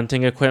camping or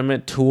hunting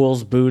equipment,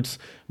 tools, boots,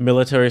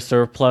 military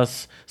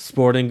surplus,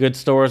 sporting goods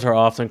stores are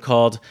often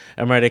called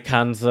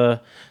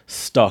Amerikanza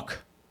stock.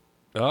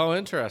 Oh,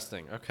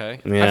 interesting. Okay.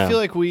 Yeah. I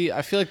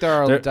feel like there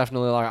are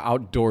definitely a lot of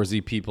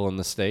outdoorsy people in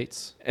the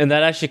States. And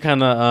that actually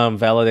kind of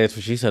validates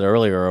what you said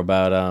earlier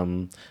about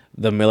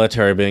the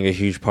military being a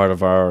huge part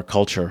of our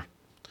culture.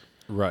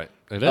 Right.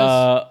 It is.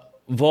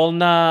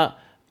 Volna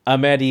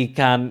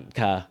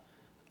Amerykanka,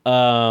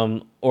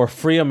 or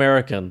Free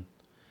American,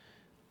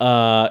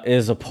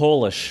 is a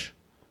Polish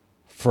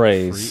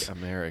phrase. Free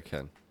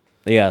American.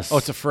 Yes. Oh,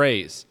 it's a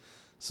phrase.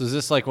 So is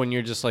this like when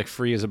you're just like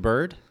free as a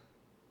bird?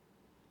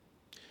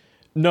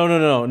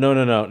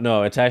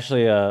 No. It's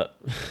actually a.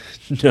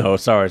 No,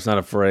 sorry, it's not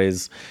a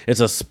phrase. It's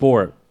a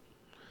sport.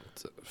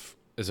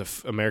 Is it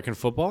American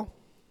football?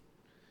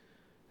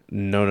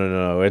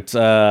 No. It's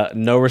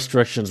no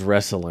restrictions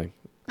wrestling.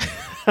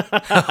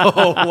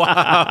 Oh,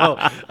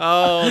 wow.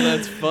 Oh,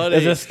 that's funny.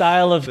 It's a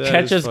style of That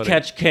catch is as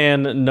catch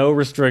can, no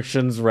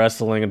restrictions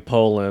wrestling in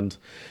Poland.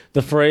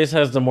 The phrase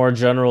has the more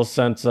general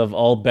sense of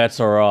all bets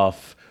are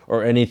off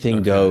or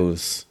anything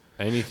goes.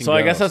 Anything So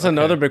I guess goes. that's Okay.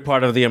 another big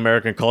part of the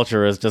American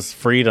culture is just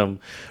freedom,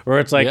 where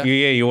it's like,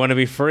 Yeah. you want to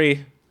be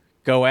free,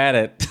 go at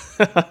it.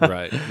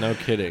 Right. No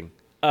kidding.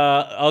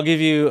 I'll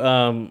give you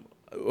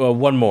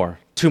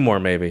two more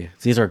maybe.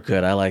 These are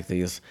good. I like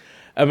these.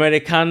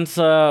 Amerikanse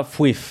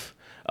Pfiff,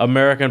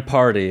 American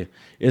Party,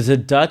 is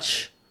it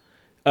Dutch?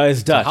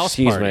 Is Dutch? House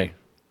Excuse party. me.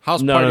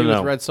 House No, party no, with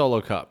no. red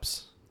Solo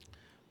cups.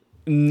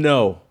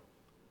 No.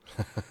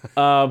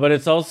 But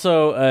it's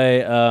also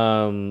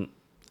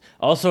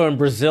also in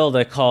Brazil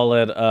they call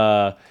it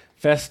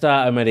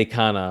Festa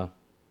Americana.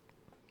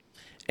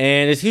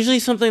 And it's usually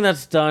something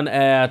that's done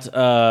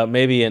at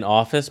maybe an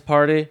office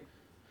party.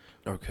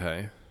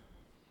 Okay.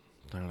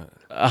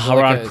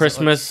 Around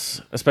Christmas,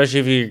 especially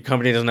if your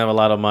company doesn't have a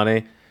lot of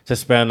money to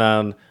spend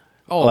on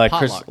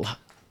potluck.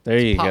 There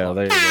you go. Potluck.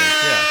 There you go.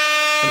 Yeah.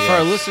 And for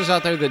our listeners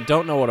out there that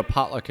don't know what a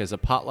potluck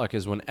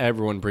is when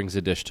everyone brings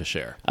a dish to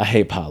share. I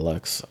hate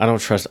potlucks. I don't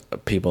trust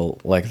people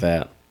like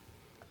that.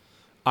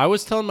 I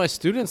was telling my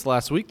students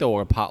last week, though,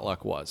 what a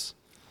potluck was.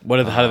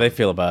 How do they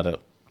feel about it?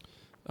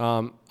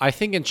 I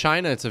think in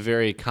China it's a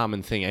very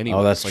common thing anyway.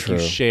 Oh, that's like true.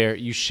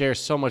 You share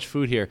so much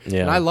food here.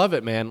 Yeah. And I love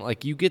it, man.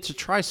 Like you get to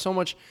try so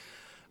much.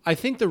 I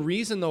think the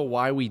reason though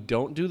why we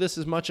don't do this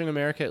as much in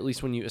America, at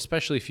least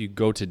especially if you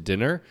go to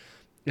dinner,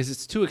 is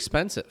it's too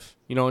expensive.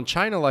 You know, in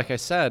China, like I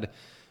said,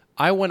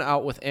 I went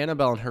out with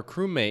Annabelle and her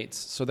crewmates,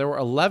 so there were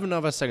 11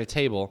 of us at a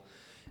table,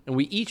 and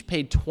we each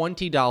paid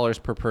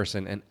 $20 per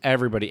person, and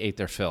everybody ate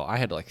their fill. I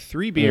had like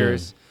 3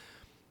 beers,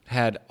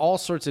 had all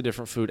sorts of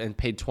different food, and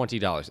paid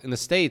 $20. In the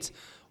States,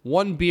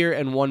 1 beer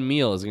and 1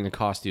 meal is going to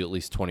cost you at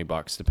least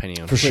 $20,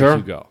 depending on where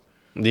you go.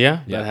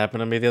 Yeah, that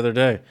happened to me the other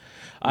day.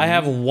 I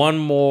have one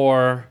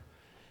more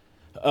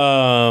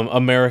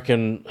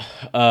American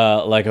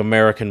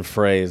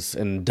phrase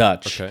in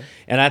Dutch, Okay.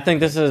 and I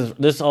think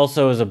this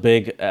also is a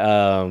big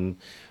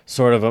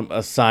sort of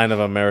a sign of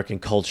American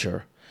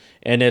culture,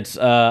 and it's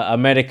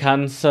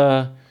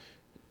Amerikaanse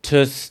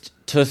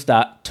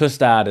toestanden,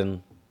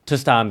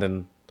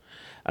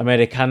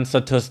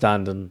 Amerikaanse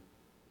toestanden,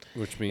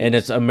 Which means... and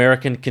it's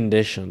American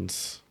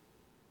conditions.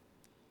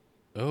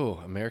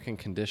 Oh, American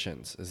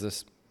conditions. Is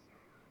this...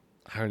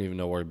 I don't even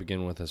know where to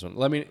begin with this one.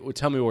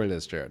 Tell me where it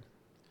is, Jared.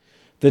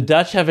 The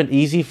Dutch have an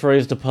easy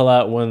phrase to pull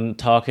out when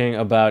talking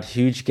about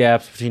huge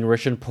gaps between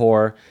rich and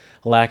poor,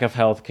 lack of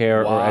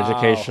healthcare or Wow,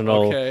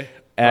 educational okay,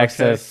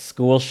 access, okay.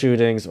 school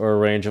shootings, or a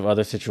range of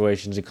other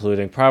situations,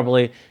 including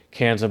probably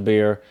cans of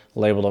beer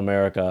labeled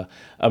America.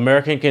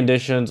 American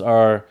conditions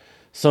are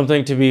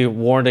something to be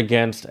warned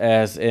against,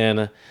 as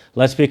in,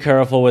 let's be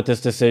careful with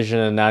this decision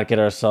and not get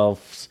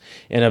ourselves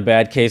in a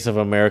bad case of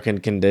American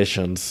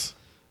conditions.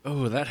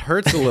 Oh, that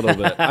hurts a little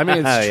bit. I mean,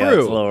 it's Yeah,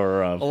 true. it's a little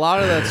rough. A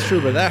lot of that's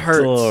true, but that hurts.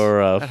 It's a little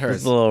rough. That hurts.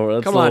 It's a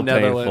little Come on,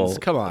 painful. Netherlands.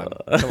 Come on.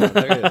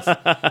 There it is.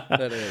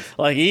 That is.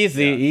 Like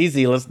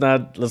easy. Let's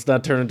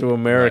not turn into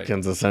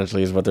Americans.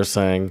 Essentially, is what they're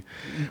saying.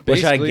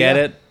 Which I Basically, get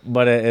yeah. it,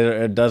 but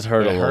it does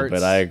hurt a little hurts.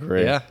 bit. I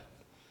agree. Yeah.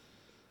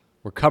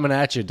 We're coming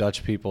at you,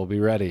 Dutch people. Be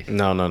ready.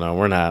 No,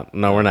 we're not.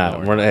 No, we're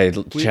not. Hey,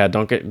 Chad,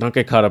 don't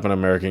get caught up in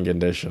American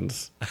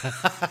conditions.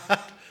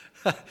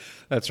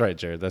 That's right,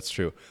 Jared. That's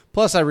true.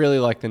 Plus, I really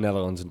like the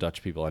Netherlands and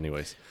Dutch people,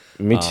 anyways.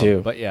 Me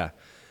too. But yeah,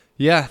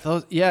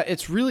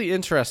 it's really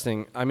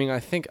interesting. I mean,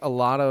 I think a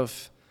lot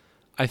of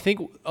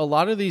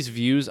these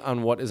views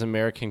on what is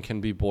American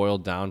can be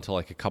boiled down to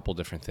like a couple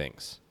different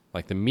things,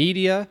 like the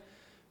media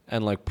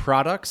and like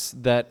products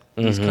that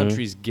these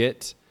countries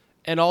get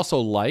and also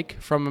like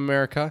from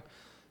America.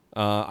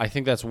 I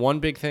think that's one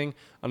big thing.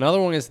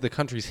 Another one is the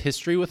country's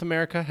history with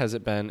America. Has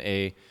it been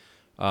a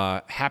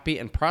happy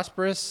and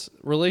prosperous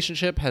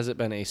relationship? Has it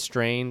been a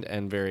strained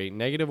and very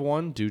negative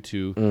one due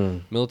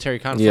to military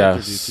conflict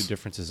or due to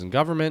differences in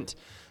government?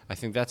 I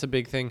think that's a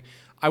big thing.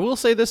 I will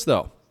say this,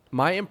 though.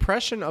 My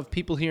impression of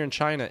people here in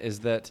China is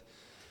that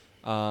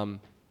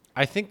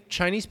I think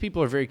Chinese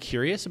people are very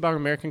curious about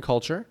American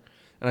culture,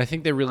 and I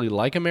think they really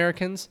like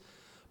Americans.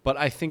 But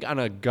I think on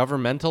a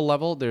governmental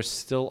level,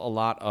 there's a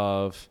lot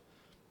of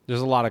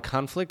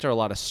conflict or a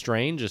lot of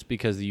strain just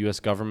because the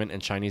U.S. government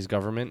and Chinese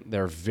government,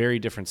 they're very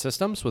different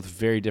systems with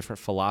very different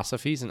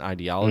philosophies and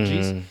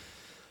ideologies.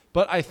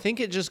 But I think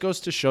it just goes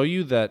to show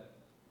you that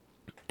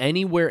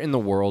anywhere in the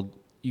world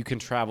you can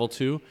travel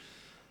to,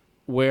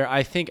 where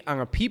I think on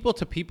a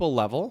people-to-people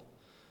level,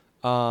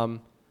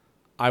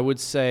 I would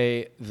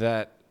say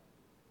that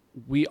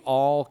we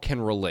all can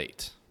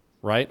relate,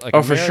 right? Like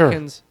for sure.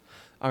 Americans,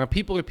 on a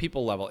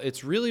people-to-people level,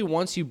 it's really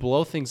once you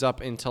blow things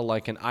up into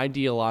like an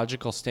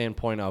ideological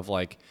standpoint of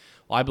like,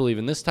 well, I believe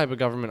in this type of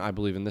government, I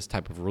believe in this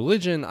type of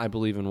religion, I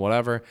believe in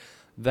whatever,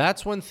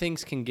 that's when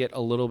things can get a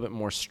little bit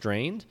more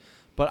strained.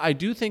 But I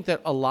do think that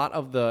a lot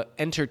of the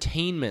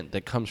entertainment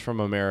that comes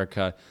from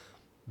America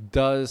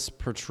does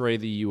portray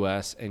the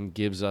U.S. and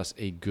gives us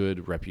a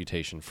good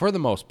reputation for the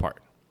most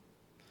part.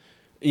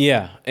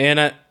 Yeah,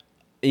 and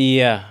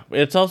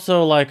it's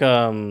also like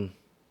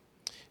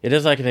it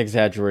is like an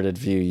exaggerated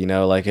view, you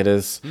know, like it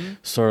is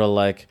sort of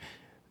like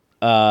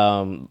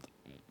the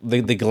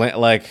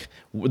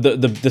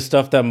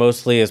stuff that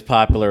mostly is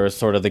popular is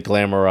sort of the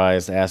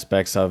glamorized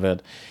aspects of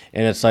it,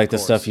 and it's like the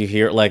stuff you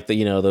hear, like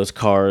those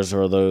cars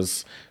or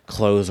those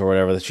clothes or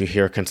whatever that you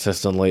hear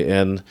consistently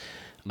in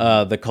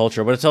the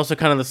culture. But it's also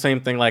kind of the same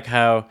thing, like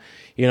how,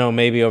 you know,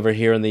 maybe over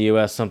here in the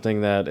U.S.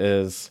 something that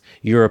is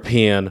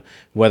European,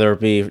 whether it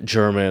be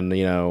German,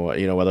 you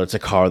know, whether it's a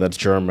car that's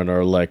German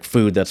or like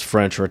food that's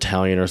French or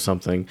Italian or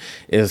something,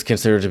 is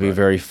considered to be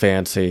very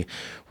fancy.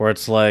 Where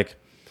it's like,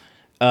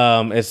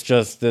 it's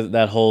just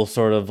that whole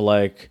sort of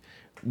like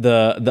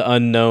the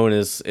unknown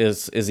is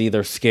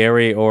either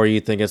scary or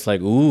you think it's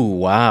like, ooh,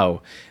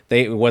 wow,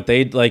 they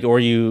like, or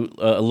you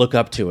look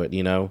up to it,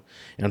 you know,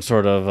 and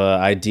sort of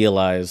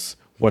idealize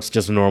what's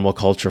just normal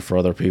culture for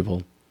other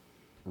people.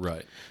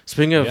 Right.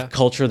 Speaking of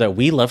culture that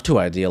we love to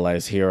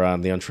idealize here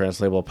on the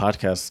Untranslatable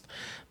podcast,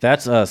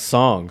 that's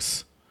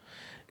songs.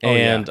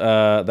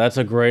 That's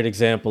a great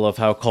example of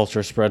how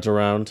culture spreads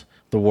around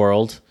the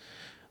world.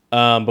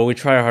 But we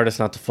try our hardest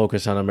not to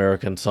focus on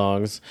American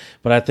songs.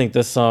 But I think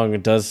this song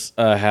does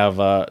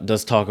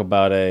talk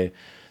about a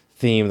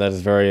theme that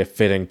is very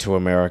fitting to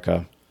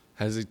America.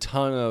 Has a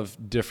ton of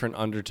different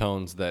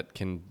undertones that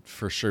can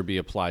for sure be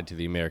applied to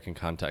the American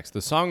context.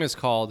 The song is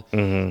called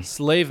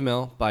Slave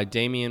Mill by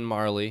Damian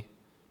Marley.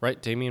 Right?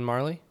 Damian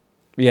Marley?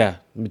 Yeah.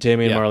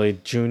 Damian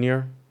Marley Jr.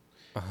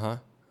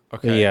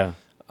 Okay. Yeah.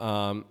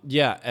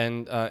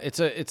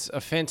 It's a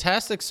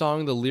fantastic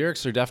song. The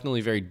lyrics are definitely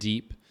very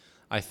deep.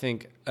 I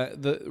think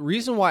the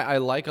reason why I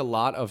like a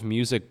lot of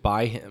music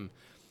by him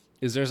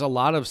is there's a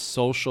lot of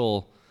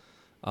social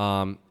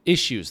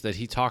issues that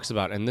he talks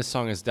about, and this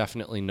song is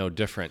definitely no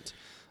different.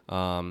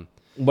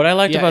 What I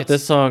liked about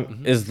this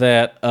song is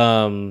that,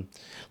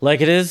 like,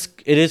 it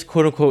is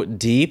quote unquote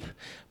deep,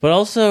 but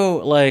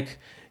also like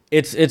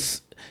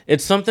it's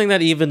something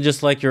that even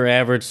just like your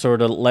average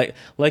sort of like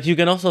you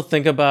can also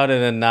think about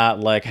it and not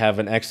like have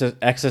an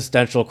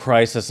existential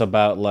crisis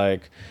about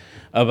life,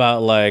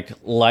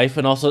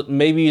 and also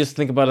maybe you just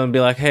think about it and be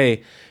like,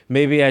 hey,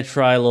 maybe I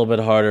try a little bit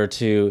harder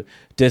to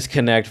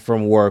disconnect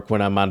from work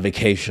when I'm on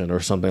vacation or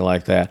something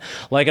like that.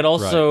 Like it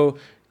also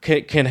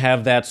can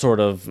have that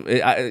sort of,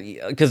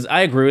 because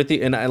I agree with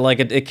you, and I like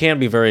it. It can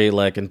be very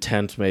like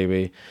intense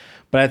maybe,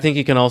 But I think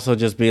you can also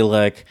just be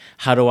like,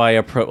 how do I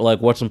approach, like,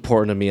 what's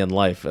important to me in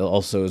life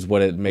also is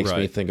what it makes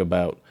me Right. think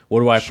about. What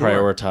do I Sure.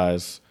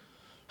 prioritize?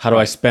 How do I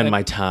Right. spend And-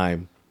 my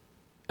time?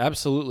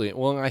 Absolutely.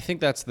 Well, I think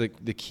that's the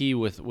key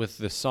with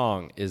this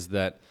song is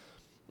that,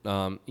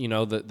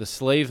 the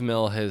slave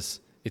mill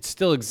it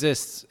still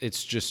exists.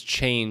 It's just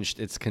changed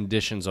its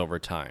conditions over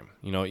time.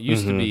 It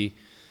used to be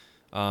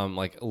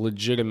like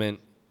legitimate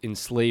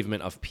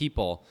enslavement of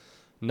people.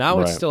 Now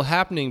it's Right. still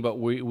happening, but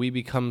we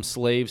become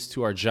slaves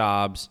to our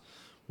jobs.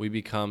 We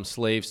become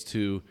slaves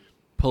to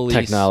police.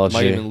 Technology.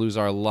 Might even lose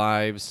our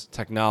lives.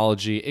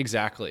 Technology.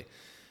 Exactly.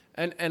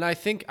 And I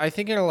think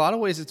in a lot of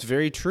ways it's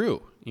very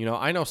true.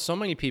 I know so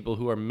many people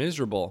who are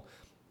miserable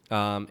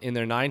in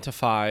their 9 to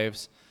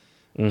 5s,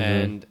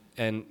 and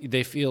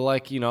they feel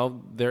like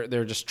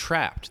they're just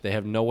trapped. They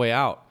have no way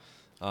out.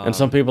 And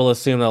some people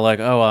assume that like,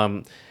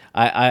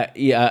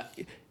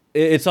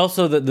 it's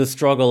also the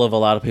struggle of a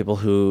lot of people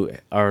who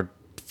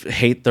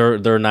hate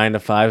their 9 to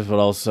 5s, but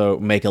also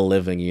make a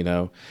living,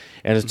 And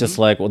it's just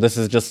like, well, this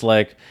is just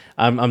like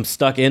I'm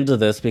stuck into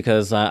this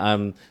because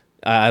I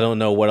don't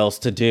know what else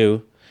to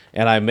do,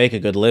 and I make a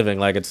good living.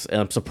 Like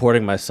I'm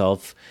supporting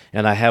myself,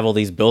 and I have all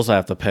these bills I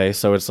have to pay.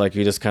 So it's like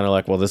you just kind of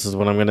like, well, this is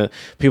what I'm gonna.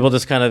 People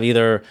just kind of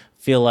either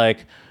feel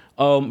like,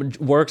 oh,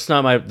 work's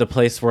not the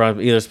place where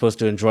I'm either supposed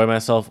to enjoy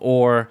myself,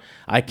 or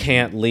I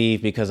can't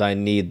leave because I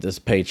need this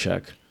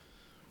paycheck.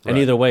 And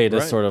Right. either way, it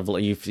is Right. sort of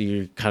like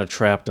you're kind of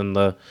trapped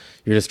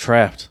you're just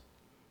trapped.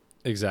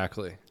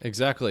 Exactly.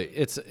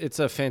 It's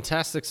a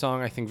fantastic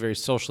song. I think very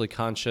socially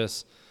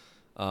conscious.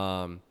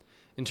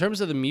 In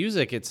terms of the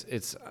music,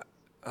 it's.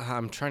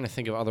 I'm trying to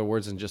think of other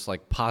words than just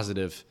like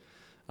positive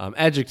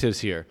adjectives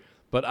here,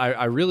 but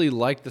I really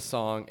like the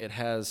song. It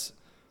has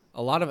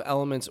a lot of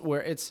elements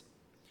where it's.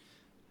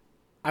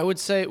 I would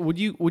say, would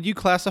you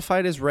classify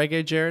it as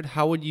reggae, Jared?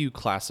 How would you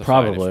classify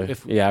Probably.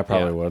 it? Yeah, I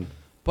probably would.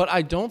 But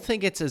I don't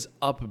think it's as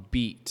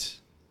upbeat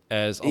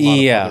as a lot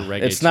of other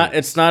reggae. It's not. tunes.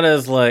 It's not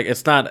as like.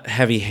 It's not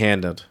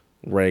heavy-handed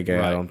reggae.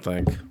 Right. I don't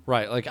think.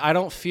 Right. Like I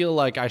don't feel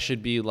like I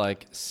should be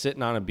like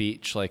sitting on a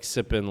beach, like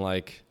sipping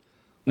like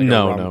a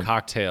No, rum no.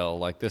 cocktail.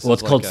 Like this. Well,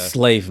 is it's called like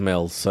slave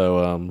mill.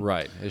 So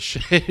right. It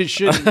shouldn't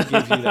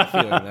give you that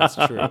feeling. That's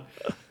true.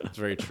 It's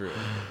very true.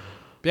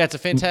 But yeah, it's a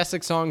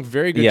fantastic song.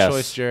 Very good Yes.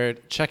 choice,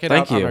 Jared. Check it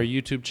Thank out on you. our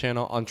YouTube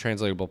channel,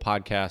 Untranslatable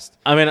Podcast.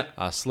 I mean,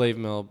 Slave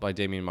Mill by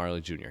Damian Marley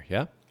Jr.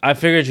 Yeah. I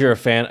figured you're a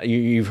fan.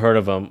 You've heard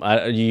of him.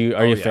 Are you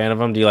a yeah. fan of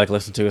him? Do you like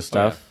listen to his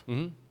stuff?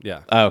 Mm-hmm.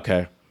 Yeah. Oh,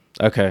 okay.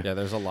 Okay. Yeah.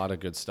 There's a lot of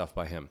good stuff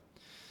by him.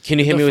 Can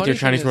you hit The me with funny your thing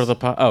Chinese word is- of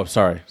the Oh,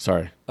 sorry.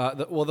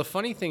 The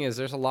funny thing is,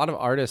 there's a lot of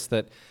artists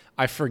that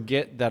I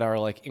forget that are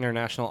like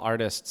international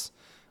artists,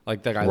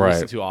 like that I Right.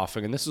 listen to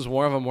often. And this is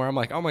one of them where I'm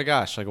like, oh my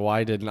gosh, like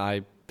why didn't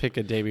I pick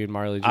a Damian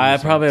Marley Jr. I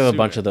song probably have a sooner?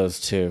 bunch of those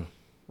too.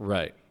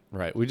 Right.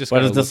 We just But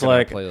gotta it's just look at our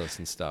like- playlists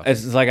and stuff.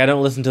 It's like I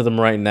don't listen to them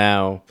right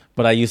now,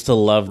 but I used to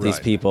love these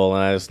Right. people,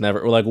 and I just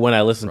never like when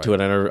I listened to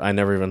Right. it. I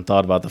never even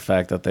thought about the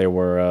fact that they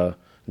were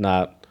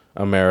not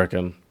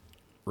American.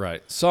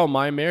 Right. So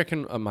my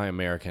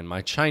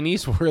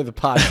Chinese word of the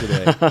pod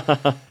today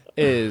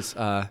is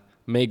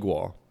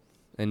Meiguo,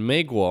 and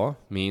Meiguo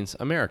means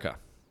America.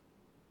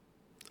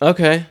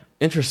 Okay,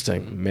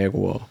 interesting.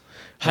 Meguo.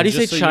 How do you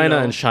say just so you China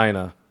know- in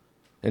China?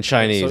 In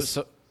Chinese.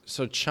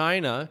 So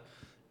China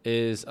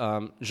is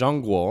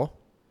Zhongguo,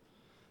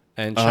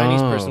 and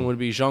Chinese person would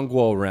be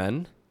Zhongguo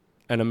Ren,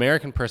 an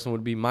American person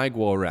would be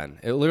Maiguo Ren.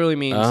 It literally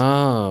means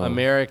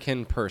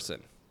American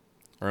person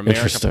or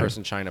American Interesting.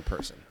 person, China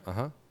person.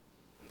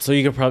 So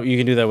you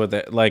can do that with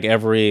like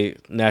every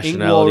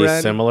nationality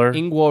is similar.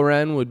 Ingguo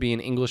Ren would be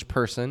an English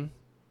person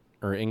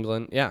or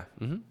England. Yeah.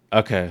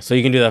 Okay, so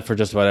you can do that for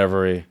just about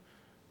every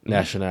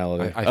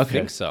nationality. I okay.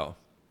 think so.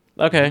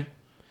 Okay.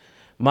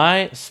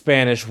 My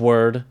Spanish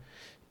word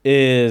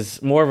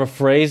is more of a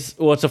phrase.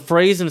 Well, it's a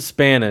phrase in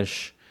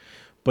Spanish,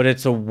 but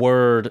it's a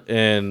word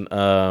in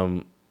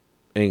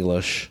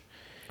English.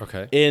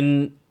 Okay.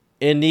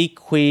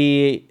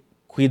 Iniquidor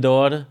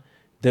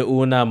de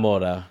una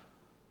mora.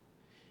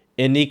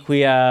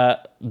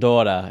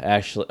 Iniquiadora,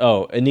 actually.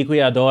 Oh,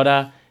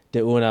 iniquiadora de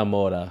una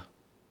mora.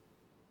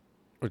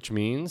 Which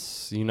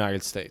means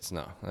United States.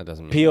 No, that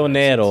doesn't mean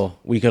United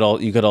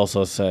Pionero, you could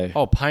also say. States.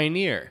 Oh,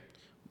 pioneer.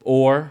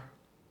 Or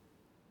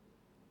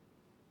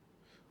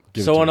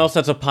Give it to someone me. else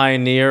that's a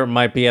pioneer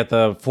might be at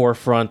the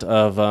forefront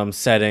of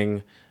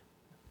setting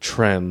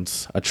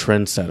trends, a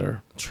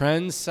trendsetter.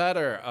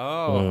 Trendsetter.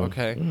 Oh,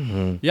 okay.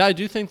 Mm-hmm. Yeah, I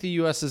do think the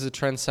U.S. is a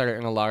trendsetter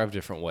in a lot of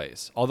different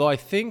ways. Although I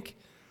think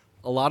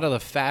a lot of the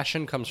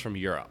fashion comes from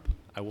Europe.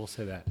 I will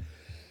say that.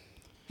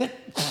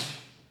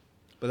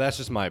 But that's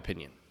just my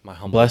opinion. My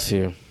humble. Bless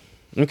you.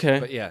 Okay.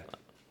 But yeah,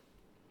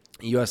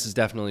 U.S. is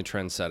definitely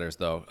trendsetters,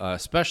 though,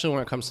 especially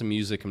when it comes to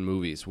music and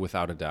movies,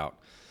 without a doubt.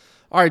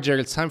 All right,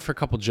 Jared, it's time for a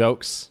couple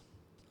jokes.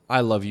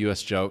 I love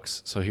U.S.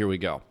 jokes, so here we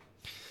go.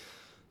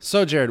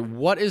 So, Jared,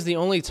 what is the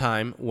only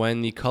time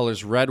when the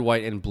colors red,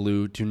 white, and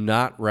blue do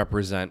not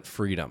represent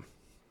freedom?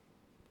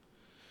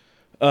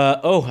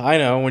 I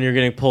know when you're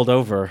getting pulled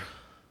over.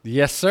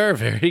 Yes, sir.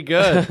 Very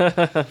good.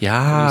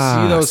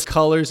 Yeah. You see those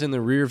colors in the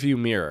rearview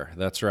mirror.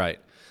 That's right.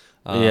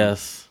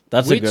 Yes.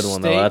 That's a which good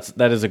one, state- though.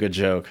 That is a good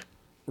joke.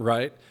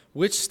 Right.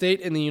 Which state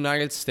in the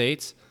United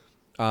States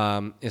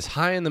is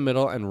high in the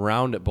middle and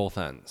round at both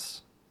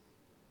ends?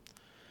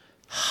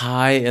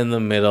 High in the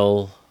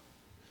middle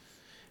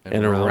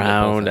and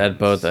round at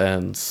both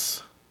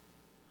ends.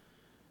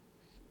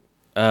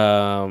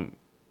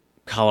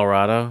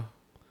 Colorado?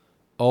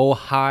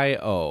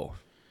 Ohio.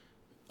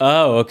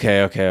 Oh,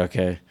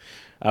 okay.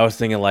 I was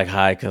thinking like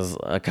high because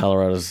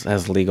Colorado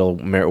has legal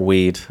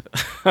weed.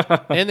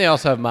 And they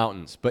also have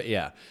mountains, but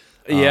yeah.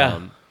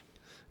 Yeah.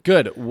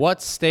 Good.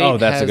 What state Oh,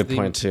 that's a has good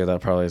point too.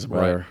 That probably is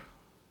better. Right.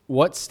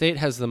 What state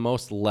has the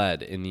most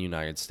lead in the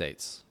United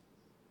States?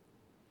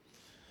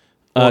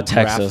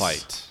 Texas.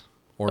 Graphite.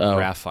 Or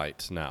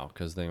graphite now,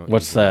 because they don't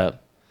What's use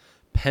that?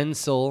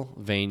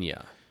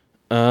 Pennsylvania.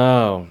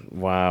 Oh,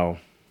 wow.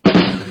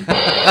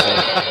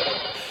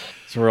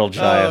 It's real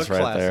giants right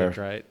classic, there.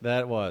 right?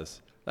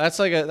 That's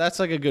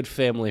like a good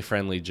family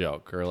friendly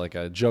joke, or like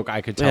a joke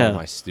I could tell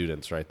my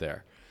students right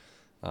there.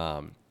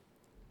 And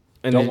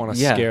Don't want to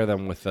scare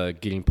them with a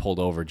getting pulled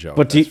over joke.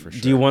 But do for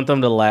sure. you want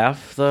them to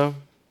laugh though?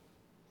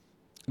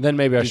 Then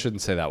maybe I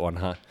shouldn't say that one,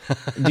 huh?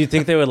 Do you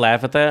think they would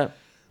laugh at that?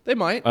 They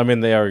might. I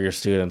mean, they are your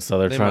students, so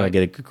they're trying to might.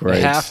 get a good grade.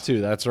 They have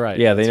to. That's right.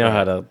 Yeah, they That's know right.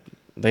 how to.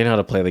 They know how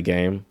to play the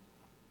game.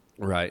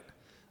 Right.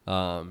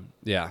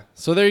 Yeah.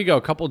 So there you go.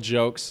 A couple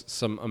jokes,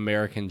 some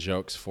American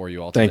jokes for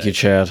you all today. Thank you,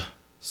 Chad.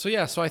 So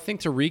I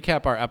think to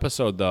recap our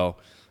episode, though,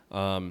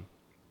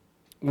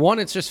 one,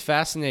 it's just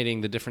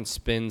fascinating the different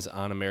spins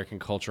on American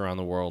culture around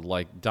the world,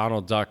 like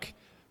Donald Duck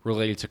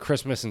related to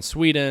Christmas in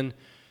Sweden,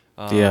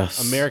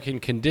 Yes. American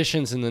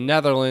conditions in the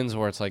Netherlands,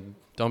 where it's like,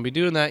 don't be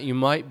doing that. You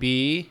might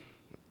be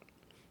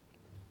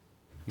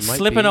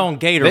Slipping on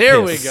gator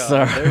There piss. we go.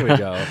 Sorry. There we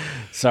go.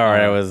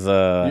 Sorry, I was.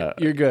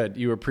 You're good.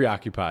 You were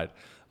preoccupied.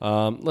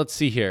 Let's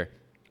see here.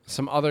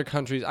 Some other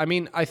countries. I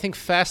mean, I think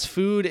fast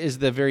food is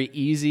the very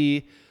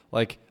easy,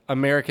 like,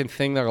 American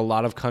thing that a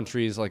lot of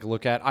countries like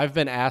look at. I've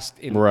been asked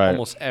in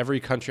almost every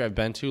country I've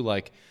been to,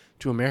 like,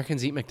 do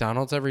Americans eat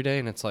McDonald's every day?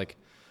 And it's like,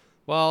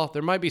 well,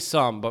 there might be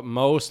some, but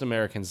most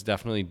Americans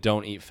definitely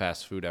don't eat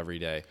fast food every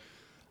day.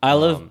 I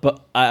live, by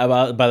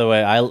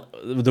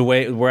the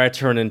way, where I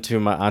turn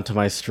onto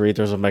my street,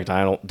 there's a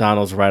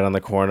McDonald's right on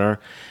the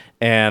corner,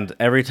 and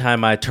every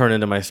time I turn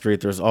into my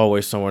street, there's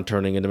always someone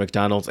turning into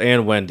McDonald's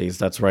and Wendy's.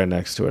 That's right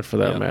next to it, for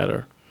that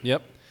matter.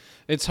 Yep,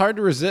 it's hard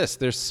to resist.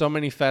 There's so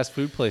many fast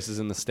food places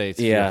in the States.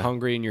 If you're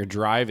hungry and you're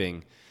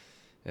driving,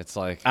 it's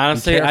like,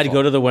 honestly, I'd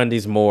go to the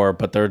Wendy's more,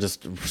 but they're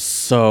just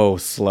so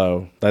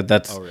slow.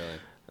 That's oh really?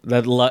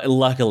 That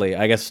luckily,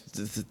 I guess.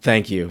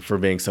 Thank you for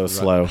being so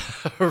slow.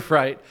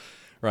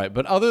 Right.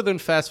 But other than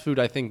fast food,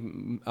 I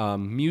think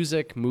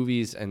music,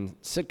 movies, and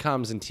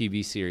sitcoms and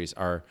TV series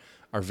are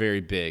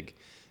very big.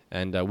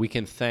 And we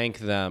can thank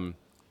them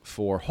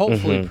for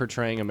hopefully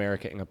portraying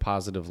America in a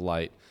positive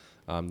light.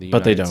 The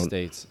United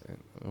States.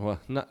 Well,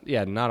 not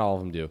all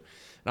of them do.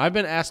 And I've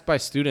been asked by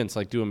students,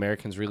 like, do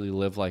Americans really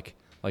live like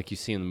you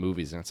see in the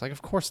movies? And it's like,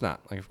 of course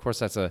not. Like, of course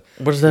that's a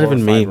what does that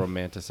even mean?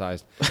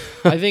 Romanticized.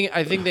 I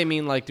think they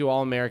mean, like, do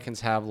all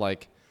Americans have,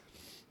 like,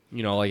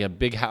 like a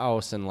big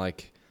house and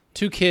like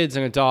 2 kids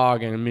and a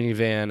dog and a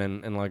minivan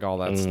and like all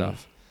that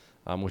stuff,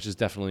 which is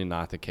definitely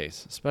not the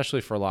case,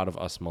 especially for a lot of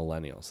us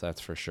millennials.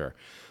 That's for sure.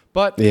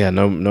 But yeah,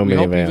 no we minivans.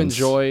 hope you've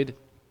enjoyed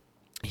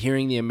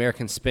hearing the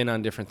American spin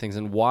on different things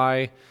and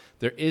why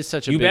there is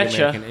such a big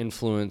American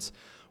influence,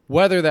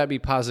 whether that be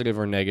positive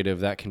or negative.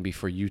 That can be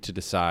for you to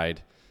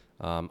decide.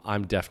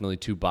 I'm definitely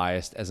too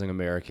biased as an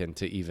American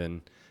to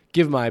even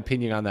give my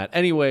opinion on that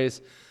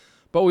anyways.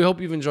 But we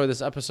hope you've enjoyed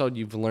this episode.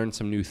 You've learned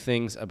some new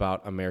things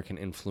about American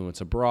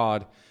influence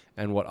abroad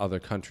and what other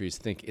countries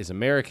think is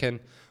American.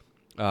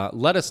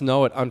 Let us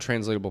know at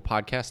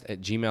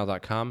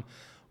untranslatablepodcast@gmail.com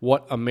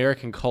what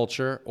American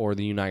culture or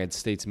the United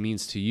States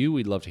means to you.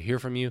 We'd love to hear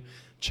from you.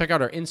 Check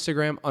out our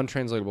Instagram,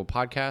 Untranslatable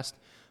Podcast,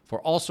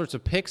 for all sorts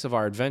of pics of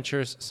our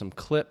adventures, some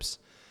clips,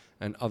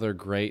 and other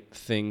great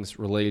things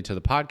related to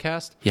the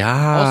podcast.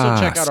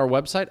 Also, check out our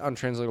website,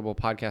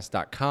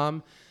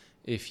 untranslatablepodcast.com.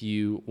 If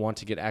you want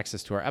to get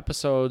access to our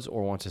episodes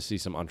or want to see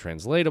some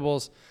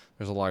untranslatables,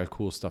 there's a lot of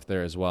cool stuff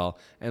there as well.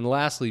 And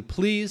lastly,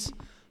 please,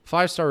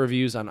 5-star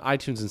reviews on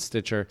iTunes and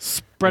Stitcher.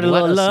 Spread a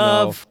little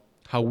love. Know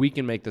how we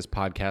can make this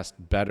podcast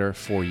better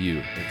for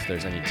you. If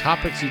there's any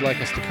topics you'd like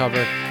us to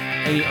cover,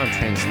 any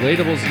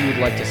untranslatables you would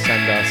like to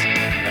send us,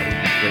 that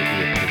would be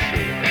greatly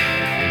appreciated.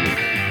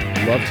 We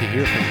would love to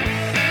hear from you.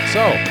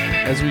 So,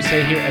 as we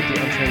say here at the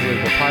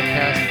Untranslatable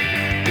Podcast,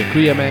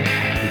 Děkujeme,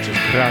 muchas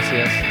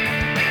gracias,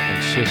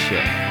 and shit.